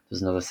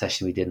 There's another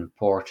session we did in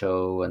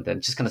Porto, and then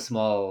just kind of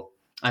small,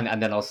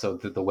 and then also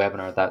the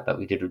webinar that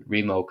we did with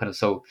Remo, kind of.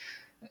 So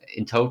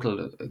in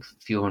total a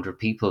few hundred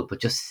people,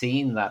 but just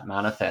seeing that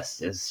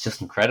manifest is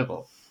just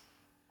incredible.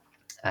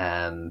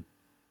 And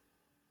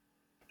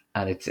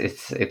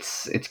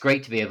it's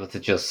great to be able to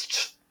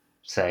just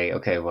say,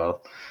 okay,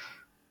 well,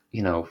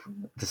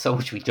 there's so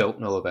much we don't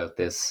know about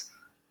this,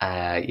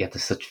 yet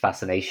there's such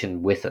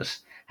fascination with it.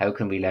 How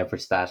can we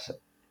leverage that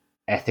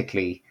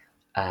ethically,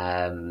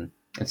 in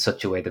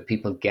such a way that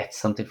people get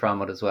something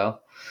from it as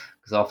well?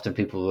 Because often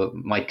people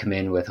might come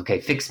in with, okay,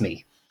 fix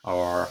me,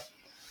 or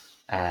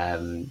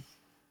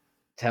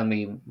tell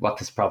me what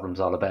this problem's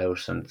all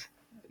about. And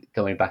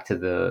going back to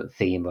the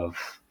theme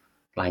of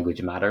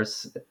language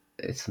matters,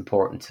 it's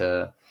important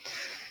to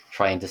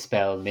try and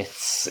dispel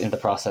myths in the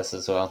process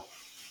as well.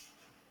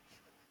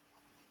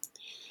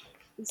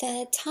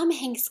 The Tom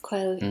Hanks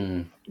quote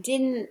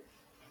didn't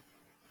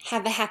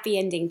have a happy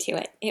ending to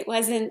it. It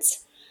wasn't,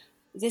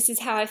 this is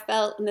how I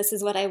felt and this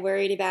is what I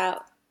worried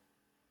about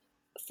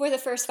for the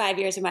first 5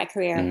 years of my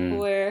career,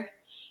 or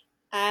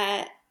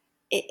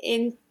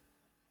in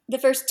the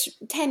first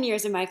 10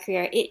 years of my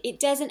career. It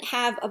doesn't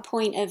have a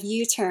point of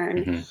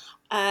U-turn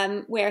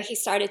where he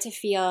started to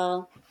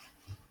feel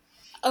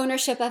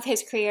ownership of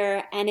his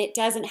career, and it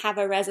doesn't have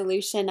a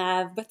resolution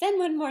of, but then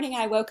one morning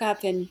I woke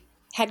up and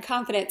had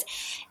confidence.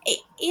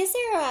 Is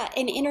there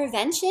an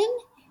intervention,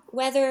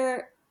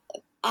 whether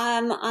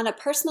on a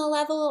personal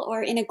level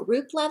or in a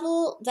group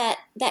level, that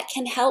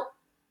can help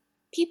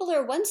people?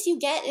 Or once you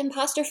get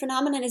imposter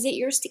phenomenon, is it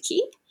yours to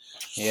keep?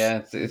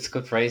 Yeah, it's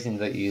good phrasing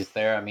that you used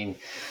there. I mean,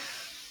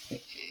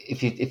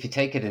 if you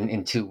take it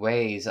in 2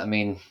 ways, I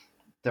mean,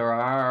 there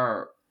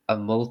are a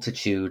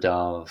multitude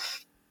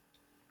of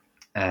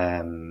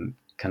kind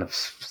of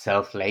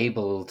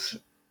self-labeled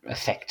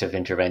effective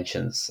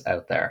interventions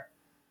out there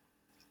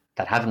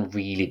that haven't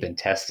really been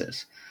tested,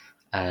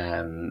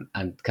 and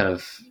kind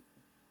of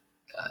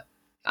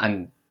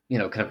kind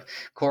of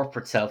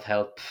corporate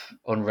self-help,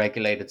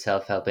 unregulated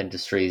self-help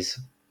industries,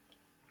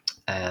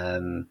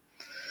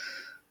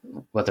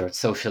 whether it's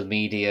social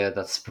media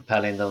that's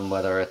propelling them,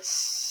 whether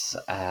it's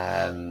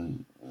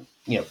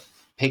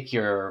pick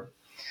your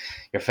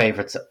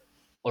favorite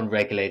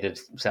unregulated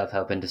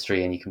self-help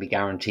industry, and you can be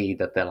guaranteed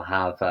that they'll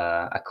have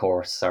a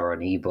course or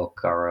an ebook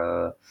or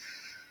a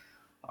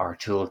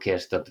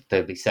toolkit that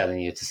they'll be selling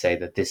you to say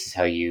that this is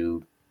how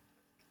you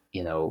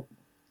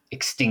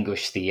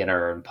extinguish the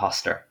inner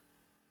imposter.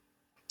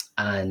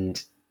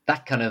 And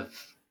that kind of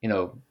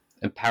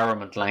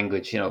empowerment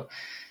language,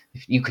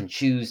 if you can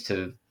choose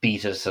to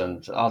beat it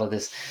and all of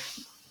this,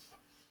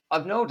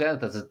 I've no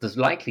doubt that there's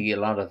likely a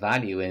lot of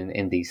value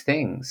in these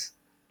things.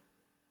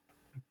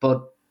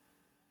 But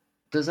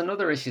there's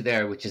another issue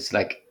there, which is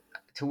like,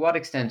 to what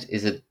extent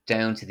is it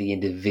down to the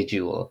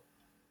individual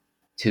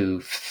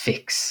to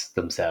fix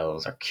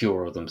themselves or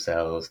cure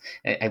themselves,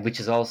 which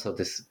is also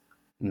this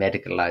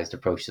medicalized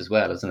approach as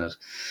well, isn't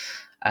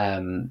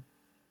it?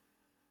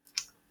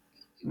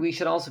 We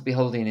should also be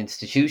holding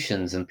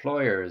institutions,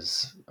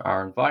 employers,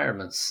 our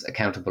environments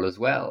accountable as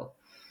well,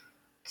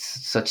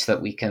 such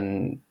that we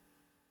can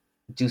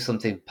do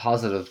something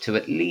positive to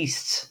at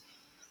least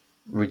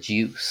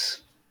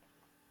reduce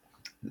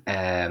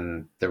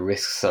the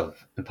risks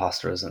of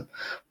imposterism.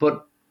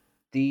 But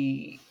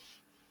the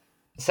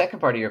second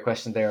part of your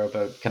question there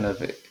about kind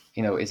of,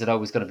 is it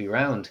always going to be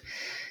around?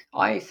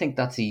 I think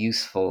that's a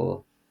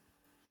useful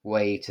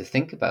way to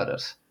think about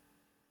it.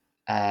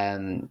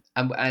 And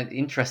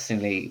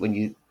interestingly, when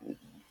you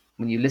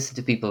listen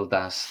to people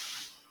that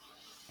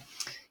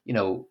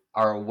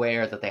are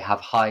aware that they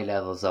have high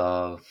levels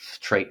of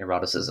trait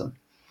neuroticism,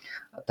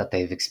 that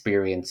they've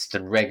experienced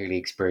and regularly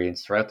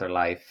experienced throughout their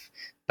life,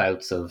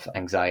 bouts of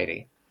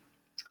anxiety,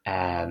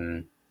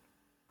 and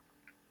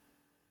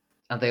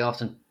they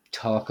often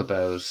talk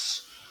about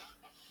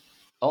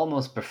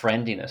almost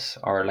befriending it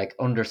or like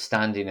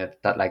understanding it,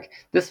 that like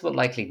this will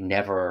likely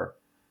never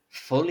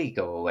fully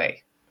go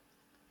away.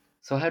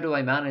 So how do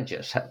I manage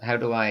it? How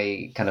do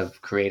I kind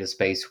of create a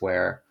space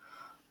where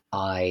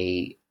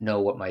I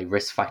know what my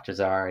risk factors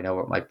are, I know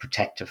what my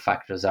protective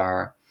factors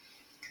are,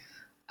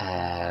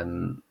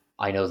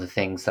 I know the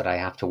things that I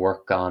have to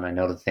work on, I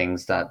know the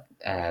things that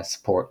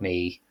support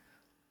me,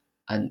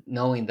 and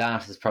knowing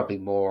that is probably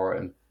more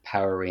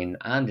empowering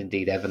and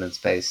indeed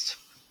evidence-based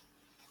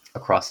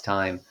across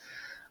time.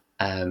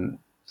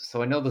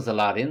 So I know there's a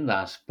lot in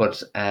that,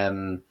 but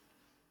I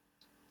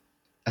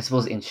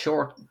suppose in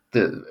short,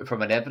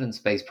 from an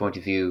evidence-based point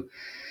of view,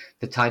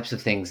 the types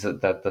of things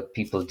that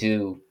people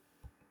do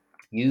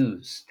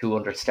use to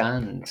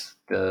understand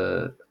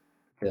the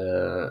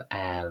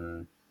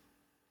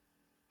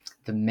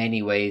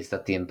many ways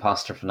that the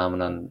imposter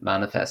phenomenon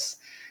manifests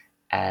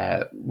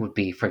would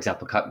be, for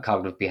example,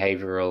 cognitive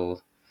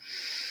behavioral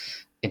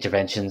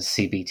interventions,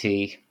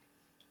 CBT,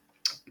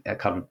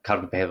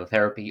 cognitive behavioral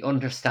therapy,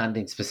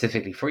 understanding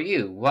specifically for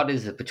you, what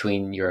is it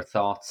between your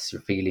thoughts,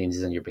 your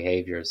feelings, and your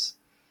behaviors?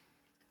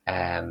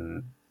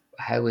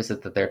 How is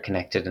it that they're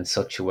connected in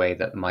such a way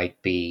that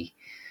might be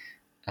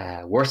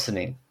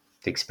worsening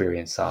the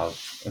experience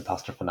of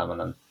imposter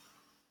phenomenon,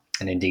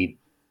 and indeed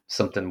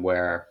something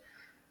where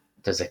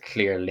there's a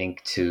clear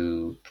link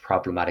to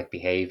problematic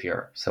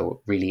behavior,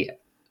 so really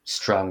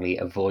strongly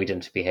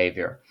avoidant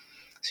behavior.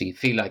 So you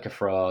feel like a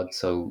fraud,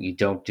 so you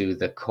don't do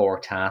the core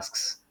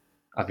tasks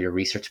of your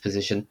research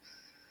position.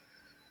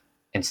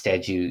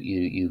 Instead,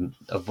 you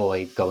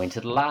avoid going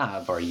to the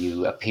lab, or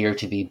you appear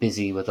to be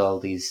busy with all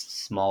these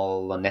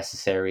small,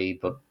 unnecessary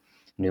but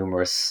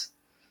numerous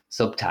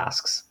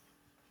subtasks.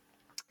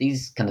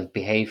 These kind of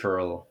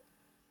behavioral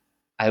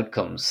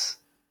outcomes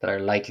that are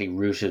likely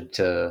rooted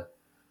to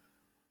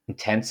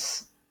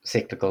intense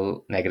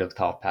cyclical negative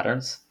thought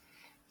patterns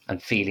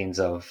and feelings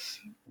of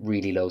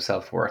really low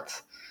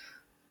self-worth.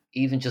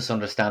 Even just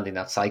understanding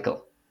that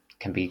cycle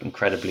can be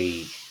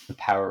incredibly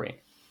empowering,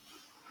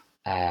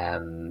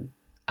 and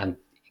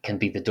can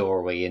be the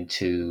doorway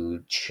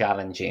into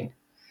challenging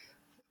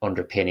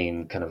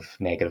underpinning kind of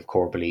negative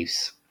core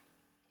beliefs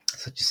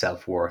such as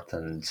self-worth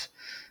and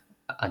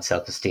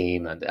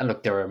self-esteem. And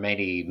look, there are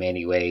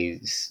many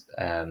ways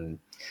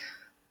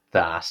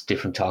that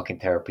different talking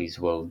therapies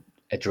will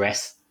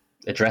address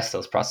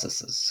those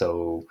processes.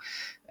 So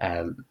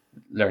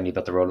learning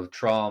about the role of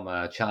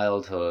trauma,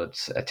 childhood,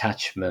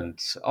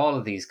 attachment, all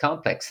of these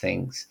complex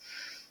things.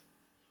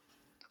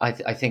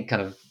 I think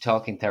kind of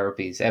talking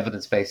therapies,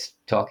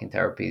 evidence-based talking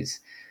therapies,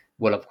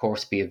 will of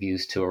course be of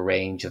use to a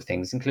range of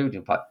things,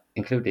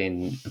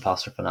 including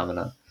imposter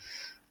phenomena.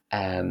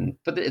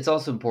 But it's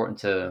also important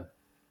to,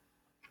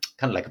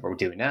 kind of like what we're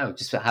doing now,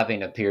 just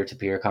having a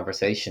peer-to-peer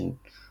conversation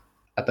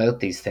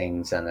about these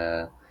things, and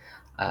a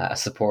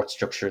support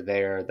structure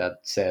there that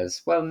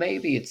says, well,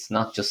 maybe it's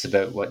not just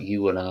about what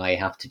you and I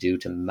have to do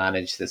to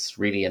manage this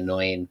really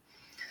annoying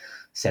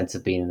sense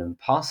of being an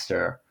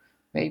imposter.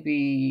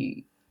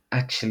 Maybe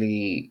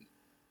actually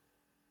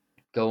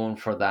going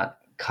for that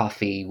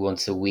coffee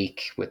once a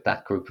week with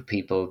that group of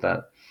people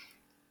that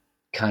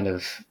kind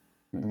of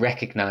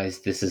recognize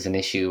this is an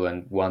issue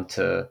and want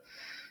to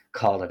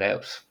call it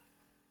out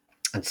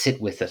and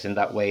sit with it in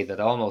that way that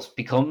almost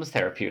becomes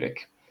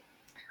therapeutic.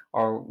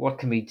 Or what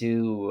can we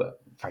do,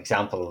 for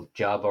example,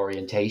 job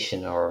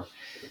orientation, or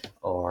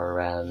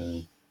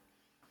the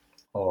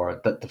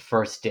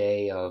first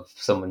day of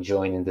someone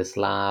joining this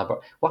lab,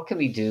 or what can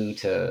we do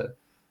to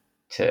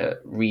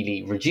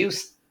really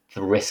reduce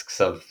the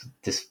risks of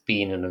this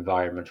being an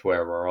environment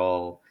where we're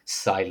all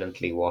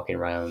silently walking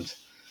around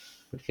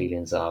with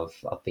feelings of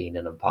being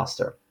an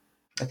imposter.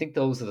 I think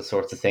those are the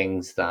sorts of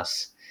things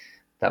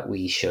that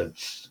we should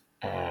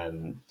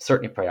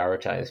certainly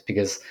prioritize,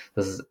 because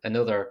there's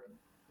another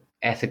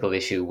ethical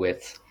issue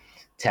with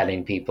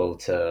telling people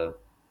to,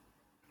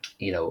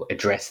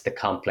 address the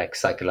complex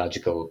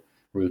psychological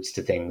roots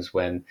to things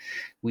when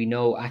we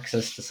know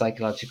access to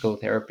psychological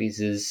therapies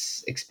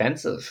is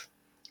expensive.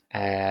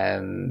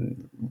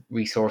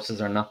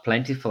 resources are not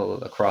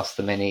plentiful across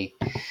the many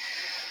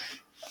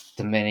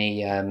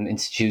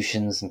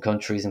institutions and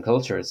countries and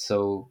cultures.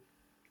 So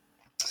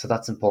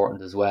that's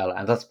important as well,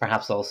 and that's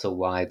perhaps also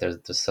why there's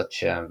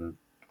such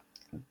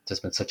there's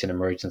been such an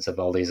emergence of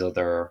all these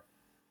other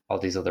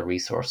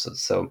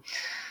resources. So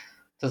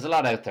there's a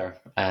lot out there.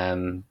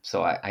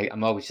 So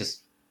I'm always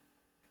just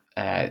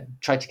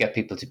try to get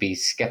people to be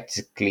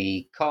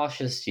skeptically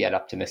cautious yet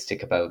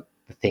optimistic about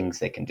the things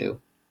they can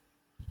do.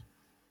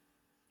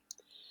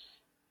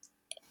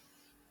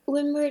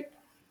 When we're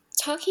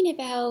talking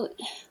about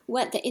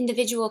what the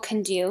individual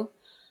can do,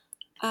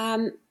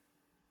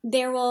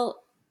 there will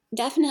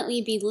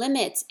definitely be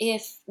limits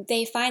if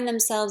they find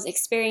themselves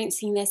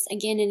experiencing this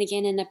again and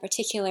again in a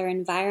particular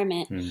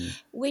environment.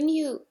 When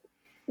you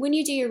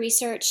do your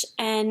research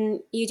and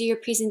you do your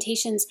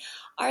presentations,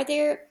 are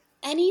there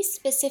any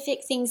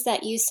specific things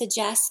that you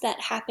suggest that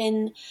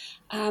happen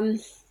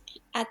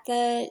at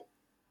the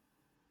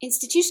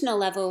institutional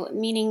level,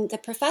 meaning the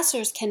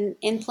professors can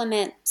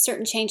implement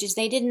certain changes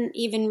they didn't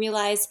even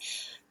realize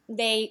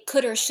they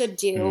could or should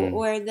do,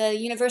 or the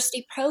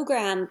university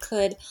program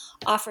could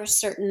offer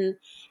certain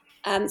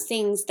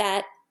things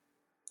that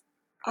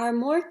are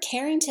more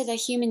caring to the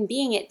human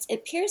being? It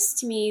appears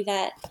to me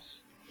that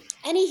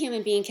any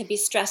human being could be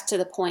stressed to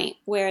the point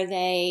where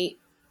they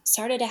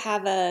started to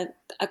have a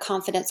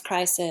confidence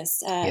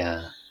crisis.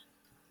 Yeah.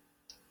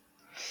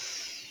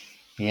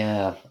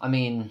 I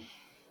mean,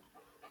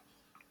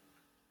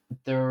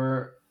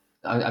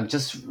 I'm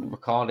just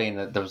recalling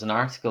that there was an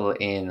article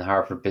in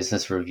Harvard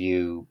Business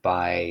Review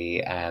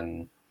by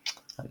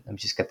let me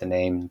just get the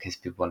name in case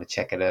people want to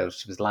check it out.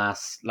 It was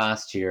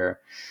last year.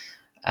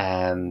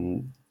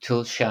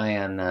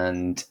 Tulshayan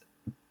and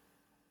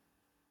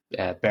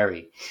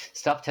Berry,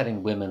 "Stop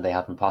Telling Women They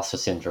Have Imposter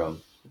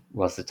Syndrome"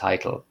 was the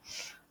title.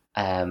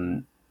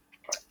 And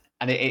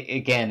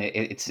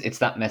it's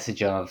that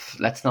message of,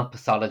 let's not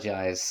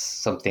pathologize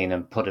something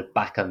and put it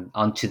back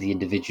onto the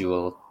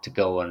individual to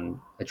go and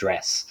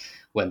address,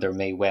 when there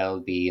may well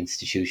be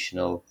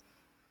institutional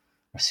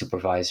or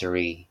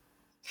supervisory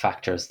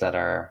factors that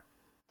are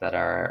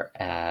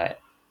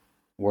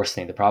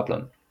worsening the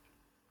problem.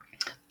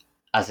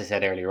 As I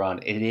said earlier on,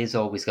 it is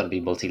always going to be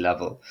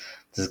multi-level.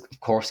 There's of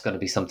course going to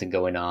be something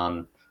going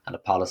on at a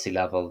policy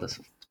level. There's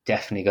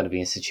definitely going to be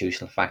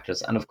institutional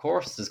factors, and of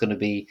course there's going to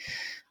be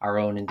our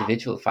own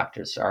individual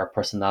factors, our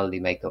personality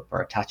makeup,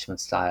 our attachment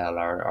style,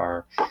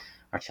 our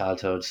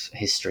childhood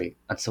history,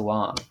 and so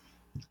on.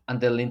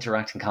 And they'll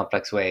interact in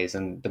complex ways.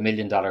 And the $1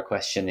 million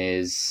question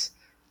is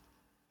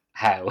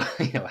how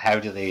how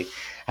do they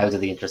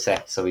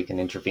intersect, so we can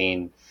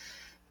intervene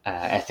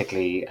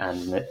ethically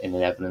and in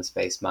an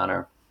evidence-based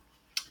manner.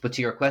 But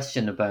to your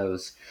question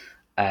about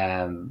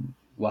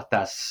what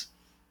that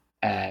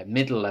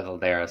middle level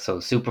there, so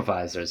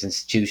supervisors,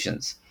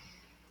 institutions,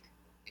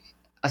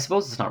 I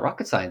suppose it's not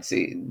rocket science.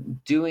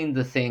 Doing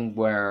the thing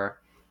where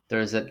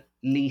there's at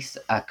least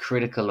a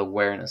critical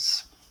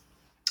awareness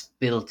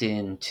built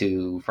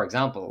into, for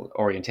example,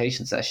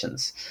 orientation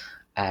sessions,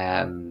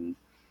 kind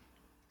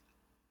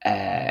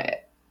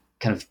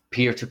of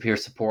peer-to-peer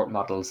support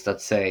models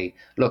that say,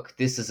 look,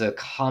 this is a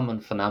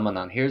common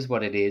phenomenon. Here's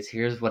what it is.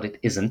 Here's what it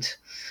isn't.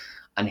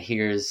 And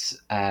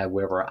here's where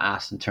we're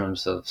at in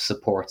terms of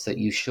supports that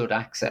you should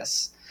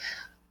access.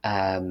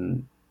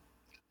 And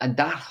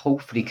that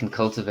hopefully can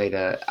cultivate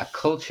a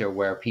culture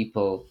where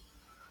people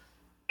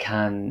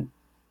can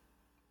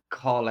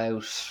call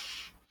out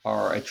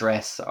or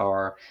address,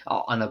 or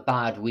on a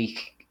bad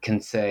week can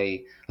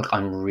say, look,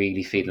 I'm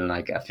really feeling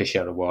like a fish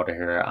out of water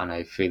here, and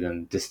I'm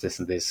feeling this,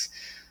 and this.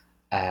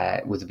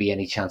 Would there be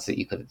any chance that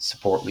you could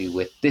support me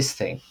with this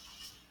thing?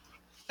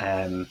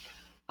 And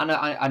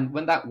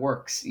when that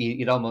works,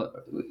 you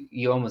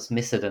almost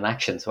miss it in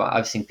action. So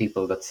I've seen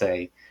people that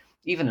say,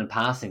 even in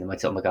passing, they might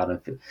say, "Oh my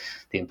God,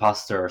 the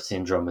imposter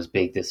syndrome is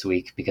big this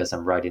week because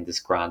I'm writing this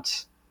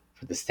grant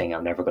for this thing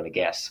I'm never going to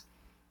get."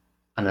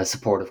 And a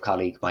supportive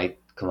colleague might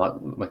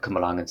come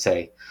along and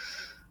say,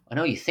 "I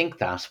know you think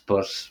that,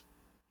 but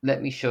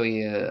let me show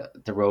you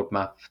the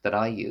roadmap that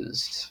I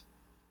used."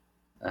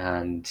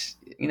 And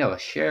a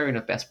sharing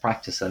of best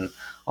practice, and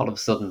all of a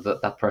sudden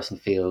that person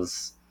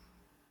feels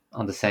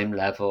on the same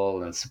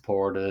level and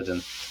supported,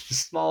 and the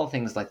small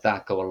things like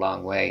that go a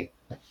long way.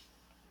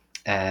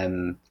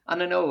 And I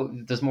know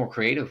there's more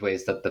creative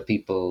ways that the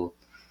people,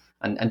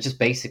 and just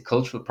basic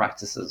cultural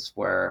practices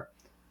where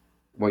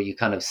you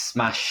kind of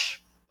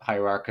smash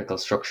hierarchical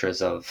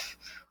structures of,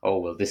 oh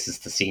well, this is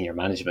the senior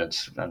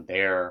management and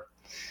their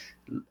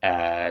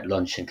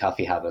lunch and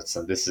coffee habits,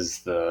 and this is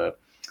the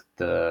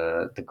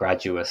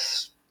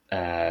graduate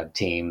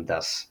team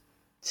that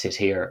sit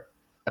here.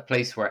 A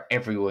place where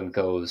everyone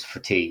goes for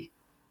tea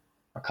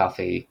or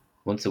coffee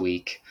once a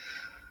week,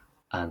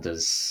 and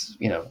there's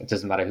it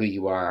doesn't matter who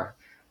you are,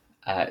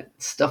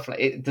 stuff like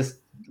it, this,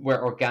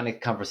 where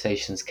organic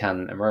conversations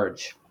can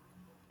emerge,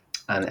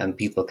 and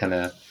people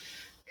can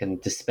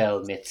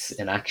dispel myths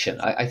in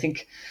action. I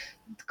think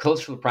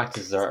cultural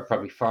practices are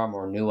probably far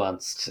more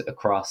nuanced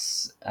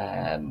across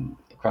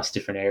across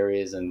different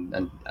areas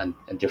and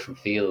different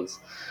fields.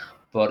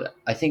 But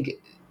I think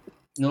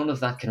none of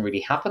that can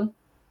really happen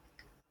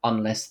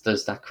unless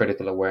there's that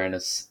critical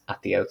awareness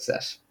at the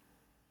outset.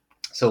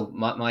 So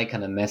my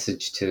kind of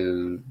message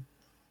to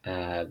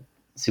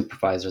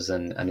supervisors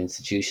and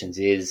institutions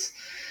is,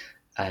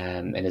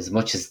 and as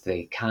much as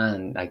they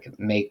can, like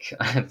make,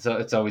 so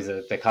it's always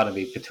a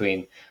dichotomy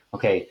between,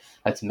 okay,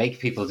 let's make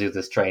people do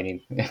this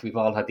training. We've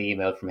all had the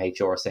email from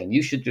HR saying,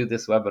 you should do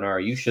this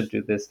webinar, you should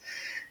do this.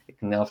 It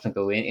can often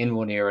go in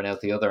one ear and out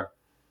the other.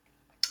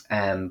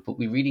 But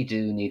we really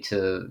do need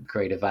to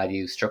create a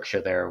value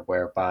structure there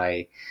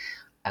whereby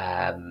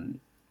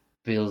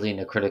building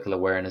a critical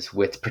awareness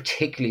with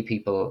particularly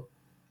people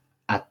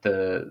at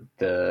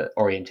the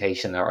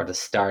orientation or the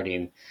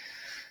starting,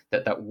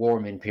 that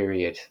warm-in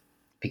period,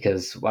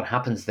 because what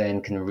happens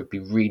then can be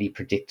really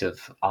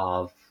predictive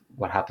of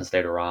what happens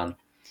later on.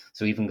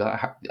 So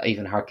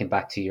even harking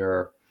back to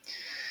your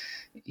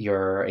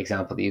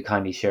example that you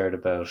kindly shared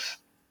about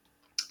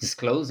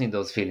disclosing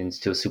those feelings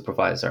to a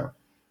supervisor,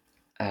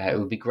 it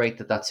would be great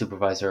that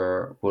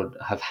supervisor would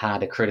have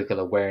had a critical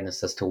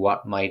awareness as to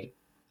what might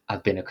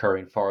have been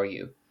occurring for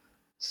you.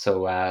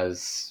 So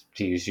as,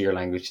 to use your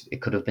language,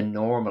 it could have been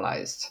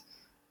normalized,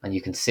 and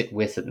you can sit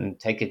with it and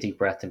take a deep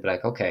breath and be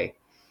like, okay,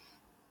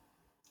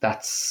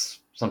 that's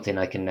something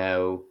I can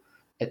now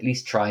at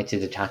least try to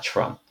detach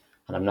from,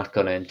 and I'm not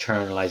going to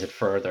internalize it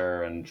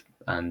further and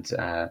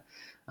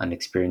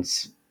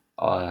experience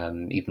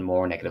even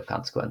more negative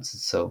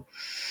consequences. So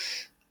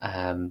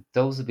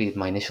those would be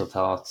my initial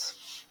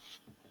thoughts.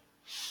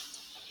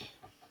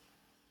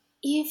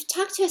 You've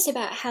talked to us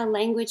about how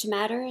language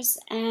matters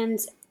and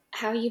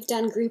how you've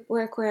done group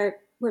work where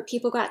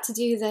people got to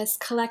do this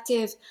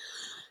collective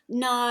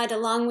nod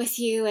along with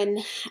you.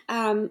 And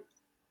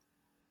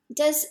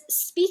does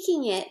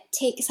speaking it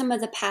take some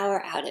of the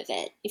power out of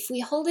it? If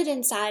we hold it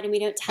inside and we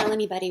don't tell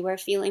anybody we're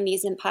feeling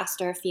these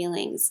imposter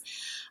feelings,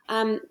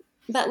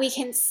 but we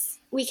can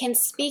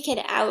speak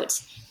it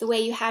out the way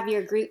you have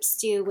your groups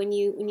do when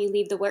you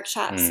leave the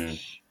workshops.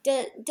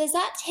 Does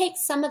that take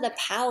some of the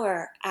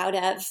power out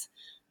of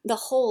the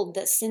hold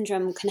that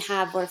syndrome can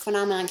have or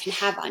phenomenon can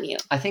have on you?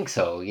 I think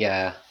so,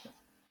 yeah.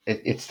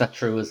 It's that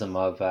truism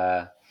of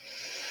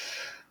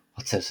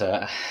what's it?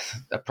 A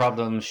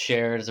problem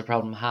shared is a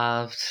problem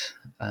halved.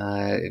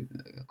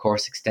 Of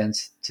course,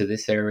 extends to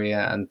this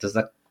area. And there's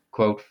that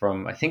quote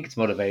from, I think it's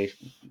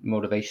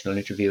motivational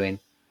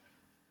interviewing.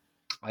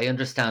 I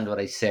understand what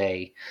I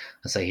say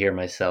as I hear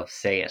myself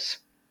say it.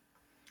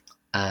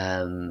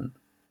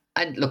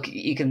 And look,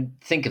 you can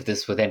think of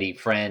this with any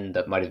friend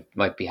that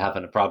might be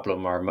having a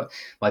problem or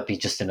might be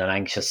just in an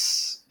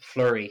anxious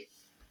flurry,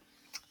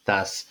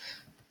 that,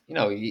 you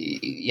know,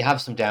 you have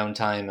some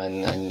downtime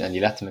and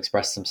you let them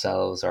express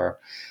themselves, or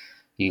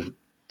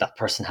that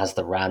person has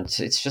the rant.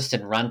 It's just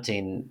in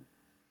ranting,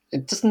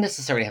 it doesn't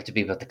necessarily have to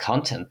be about the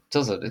content,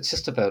 does it? It's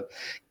just about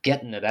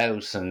getting it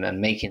out and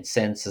making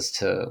sense as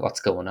to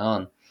what's going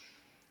on.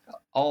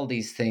 All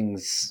these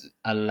things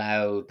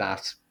allow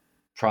that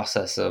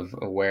process of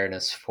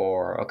awareness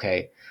for,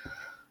 okay,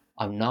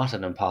 I'm not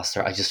an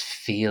imposter, I just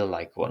feel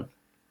like one.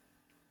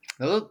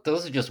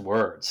 Those are just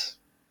words,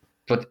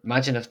 but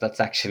imagine if that's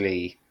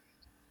actually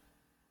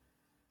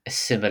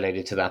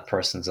assimilated to that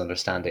person's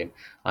understanding.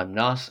 I'm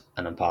not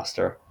an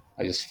imposter,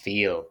 I just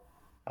feel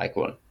like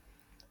one.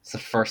 It's the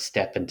first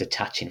step in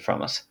detaching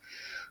from it,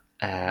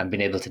 and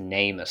being able to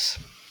name it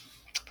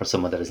for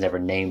someone that has never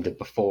named it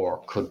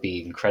before could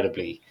be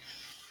incredibly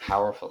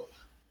powerful.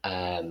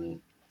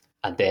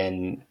 And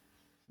then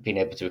being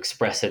able to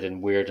express it in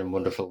weird and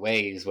wonderful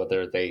ways,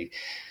 whether they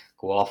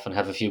go off and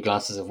have a few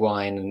glasses of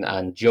wine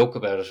and joke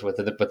about it with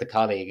the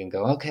colleague and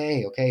go,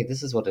 okay,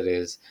 this is what it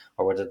is,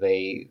 or whether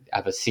they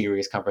have a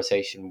serious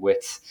conversation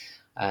with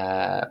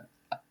a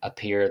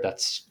peer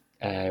that's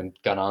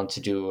gone on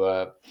to do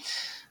a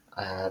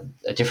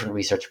different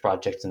research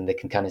project, and they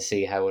can kind of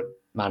see how it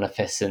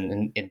manifests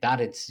in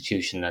that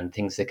institution and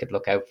things they could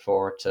look out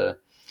for to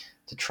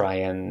try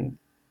and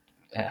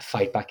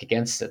fight back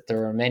against it.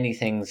 There are many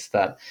things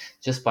that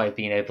just by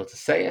being able to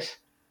say it,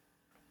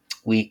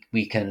 we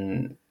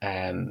can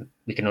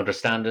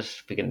understand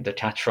it, we can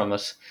detach from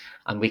it,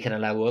 and we can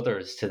allow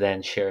others to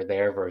then share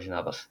their version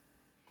of it.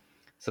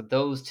 So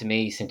those, to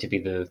me, seem to be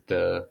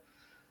the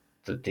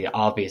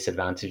obvious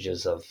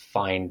advantages of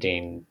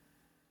finding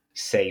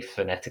safe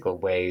and ethical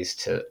ways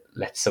to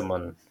let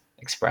someone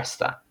express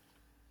that.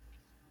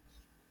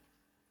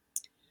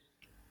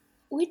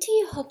 What do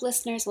you hope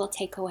listeners will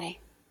take away?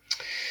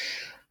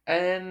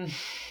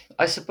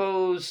 I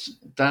suppose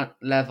that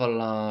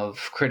level of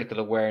critical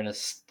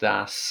awareness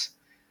that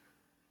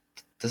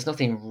there's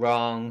nothing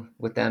wrong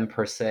with them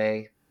per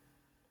se,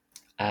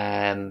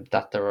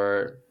 that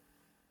there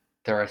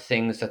are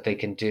things that they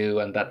can do,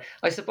 and that,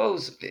 I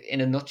suppose,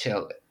 in a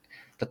nutshell,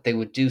 that they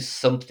would do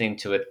something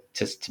to it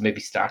to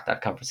maybe start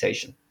that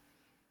conversation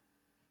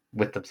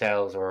with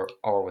themselves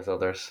or with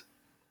others.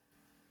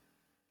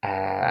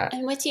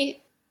 And what do you...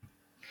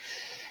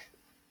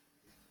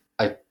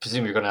 I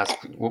presume you're going to ask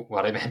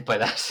what I meant by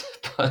that.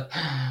 But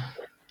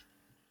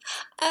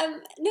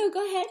No,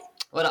 go ahead.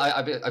 Well,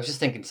 I was just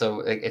thinking,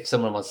 so if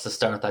someone wants to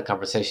start that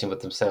conversation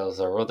with themselves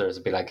or others,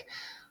 it'd be like,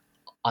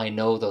 I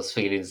know those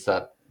feelings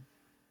that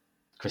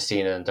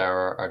Christina and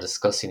Dara are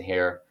discussing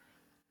here,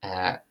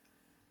 uh,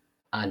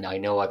 and I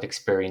know I've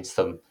experienced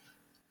them.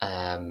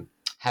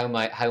 How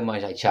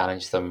might I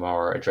challenge them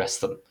or address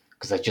them?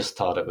 Because I just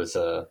thought it was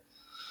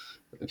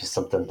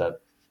something that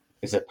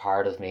is a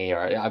part of me, or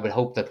I would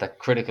hope that the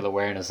critical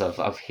awareness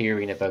of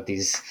hearing about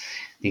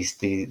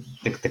the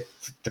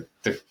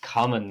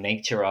common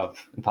nature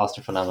of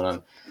imposter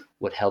phenomenon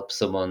would help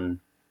someone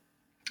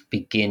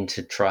begin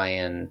to try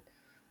and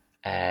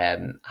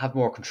have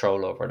more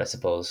control over it, I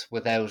suppose,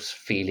 without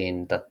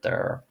feeling that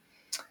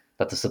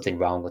there's something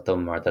wrong with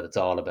them or that it's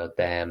all about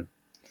them.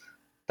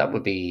 That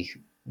would be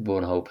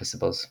one hope, I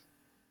suppose.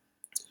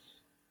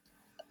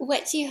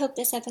 What do you hope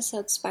this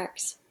episode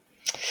sparks?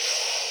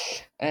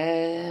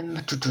 I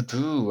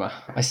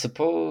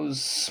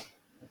suppose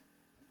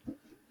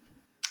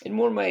in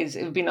one ways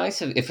it would be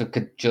nice if it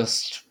could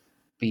just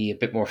be a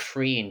bit more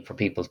freeing for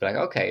people to be like,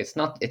 okay, it's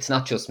not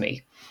just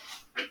me.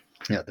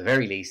 At the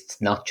very least,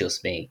 it's not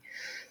just me.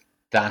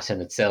 That in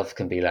itself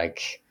can be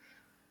like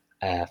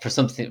for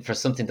something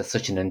that's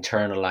such an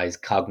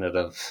internalized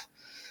cognitive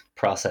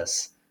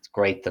process. It's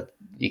great that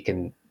you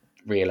can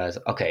realize,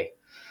 okay,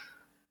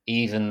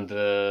 even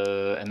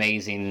the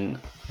amazing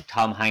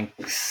Tom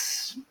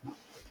Hanks,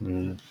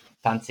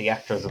 fancy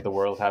actors of the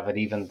world have it.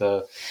 Even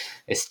the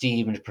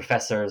esteemed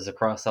professors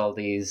across all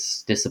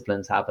these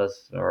disciplines have it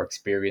or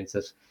experience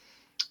it.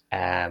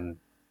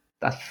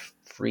 That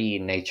free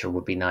nature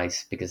would be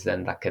nice, because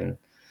then that can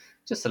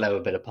just allow a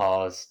bit of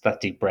pause,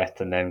 that deep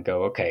breath, and then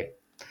go, okay,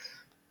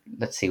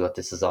 let's see what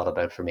this is all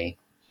about for me.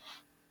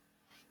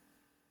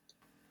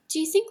 Do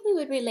you think we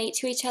would relate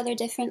to each other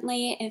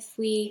differently if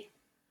we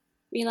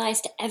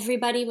realized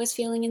everybody was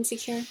feeling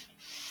insecure?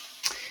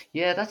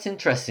 Yeah, that's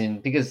interesting,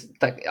 because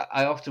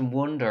I often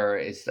wonder,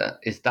 is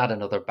that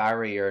another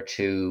barrier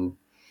to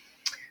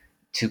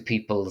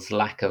people's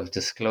lack of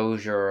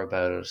disclosure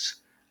about it?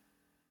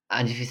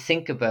 And if you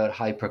think about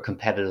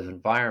hyper-competitive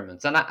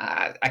environments, and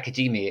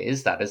academia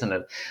is that, isn't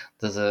it?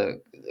 There's a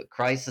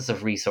crisis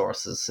of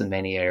resources in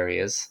many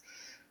areas,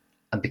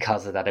 and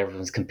because of that,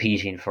 everyone's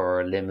competing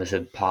for a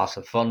limited pot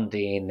of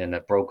funding and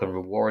a broken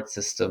reward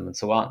system and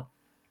so on.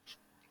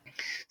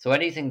 So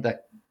anything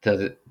that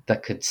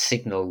could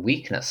signal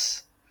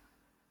weakness,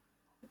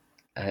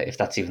 if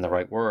that's even the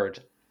right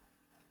word,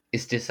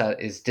 is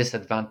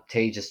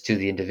disadvantageous to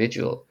the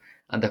individual.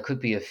 And there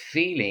could be a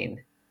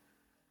feeling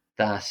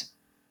that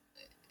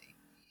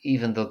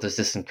even though there's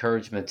this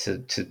encouragement to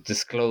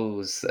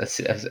disclose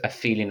a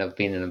feeling of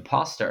being an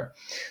imposter,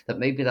 that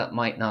maybe that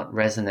might not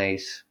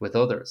resonate with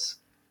others,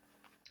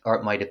 or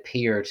it might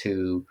appear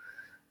to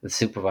the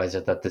supervisor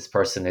that this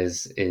person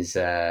is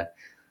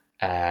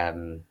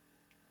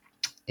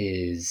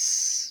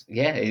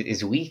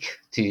weak,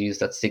 to use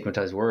that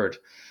stigmatized word.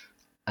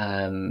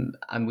 And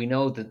we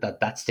know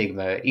that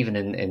stigma, even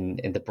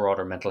in the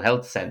broader mental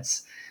health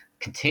sense,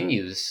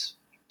 continues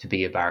to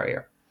be a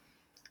barrier.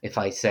 If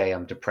I say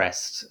I'm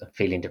depressed,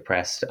 feeling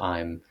depressed,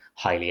 I'm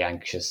highly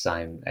anxious,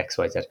 I'm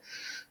XYZ,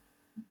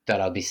 that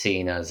I'll be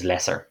seen as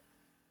lesser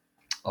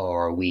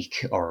or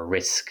weak or a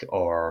risk,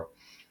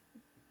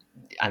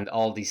 and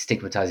all these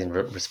stigmatizing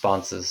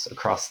responses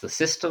across the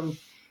system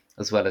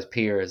as well as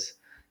peers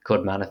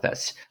could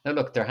manifest. Now,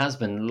 look, there has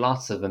been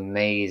lots of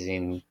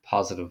amazing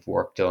positive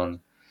work done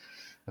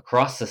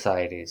across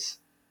societies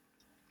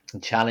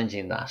in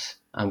challenging that,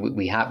 and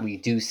we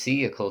do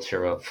see a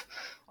culture of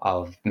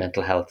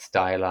mental health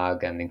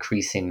dialogue and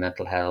increasing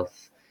mental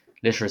health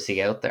literacy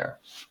out there.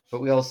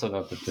 But we also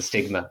know that the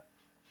stigma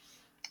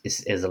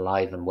is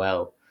alive and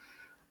well,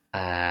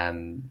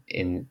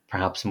 in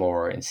perhaps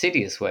more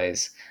insidious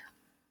ways.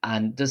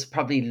 And there's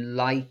probably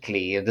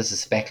likely, and this is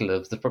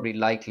speculative, there's probably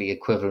likely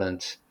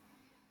equivalent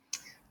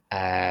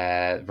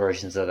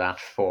versions of that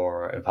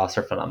for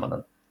imposter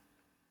phenomenon.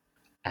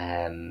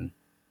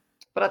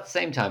 But at the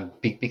same time,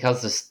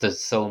 because there's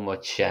so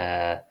much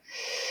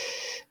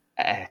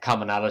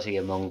commonality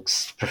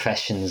amongst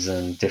professions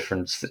and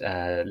different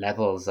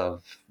levels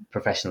of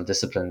professional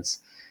disciplines,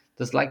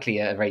 there's likely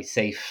a very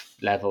safe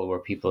level where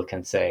people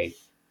can say,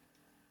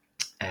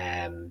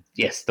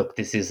 yes, look,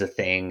 this is a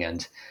thing,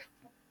 and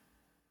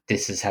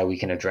this is how we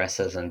can address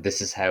it, and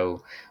this is how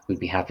we'd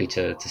be happy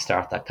to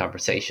start that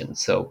conversation.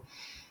 So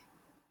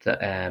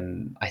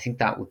I think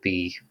that would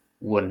be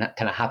one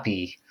kind of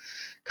happy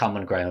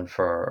common ground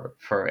for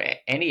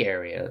any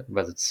area,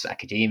 whether it's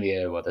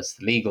academia, whether it's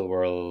the legal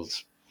world,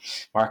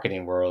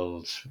 marketing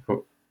world,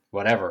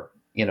 whatever.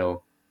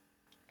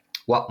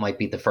 What might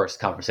be the first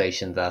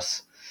conversation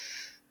that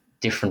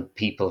different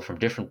people from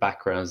different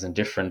backgrounds and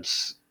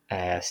different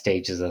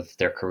stages of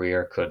their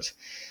career could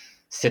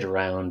sit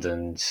around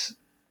and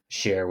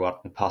share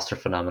what imposter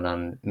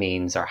phenomenon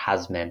means or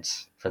has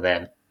meant for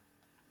them.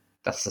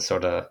 That's the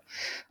sort of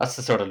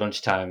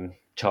lunchtime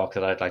talk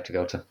that I'd like to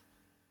go to.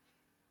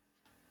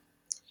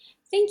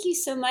 Thank you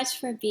so much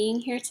for being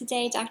here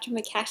today, Dr.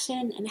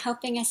 McCashin, and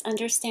helping us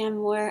understand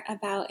more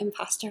about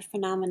imposter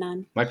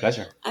phenomenon. My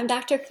pleasure.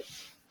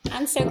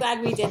 I'm so glad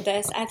we did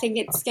this. I think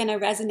it's going to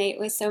resonate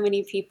with so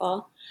many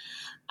people.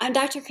 I'm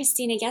Dr.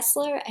 Christina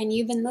Gessler, and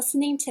you've been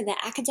listening to The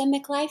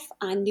Academic Life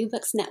on New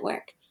Books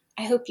Network.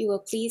 I hope you will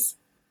please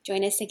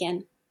join us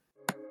again.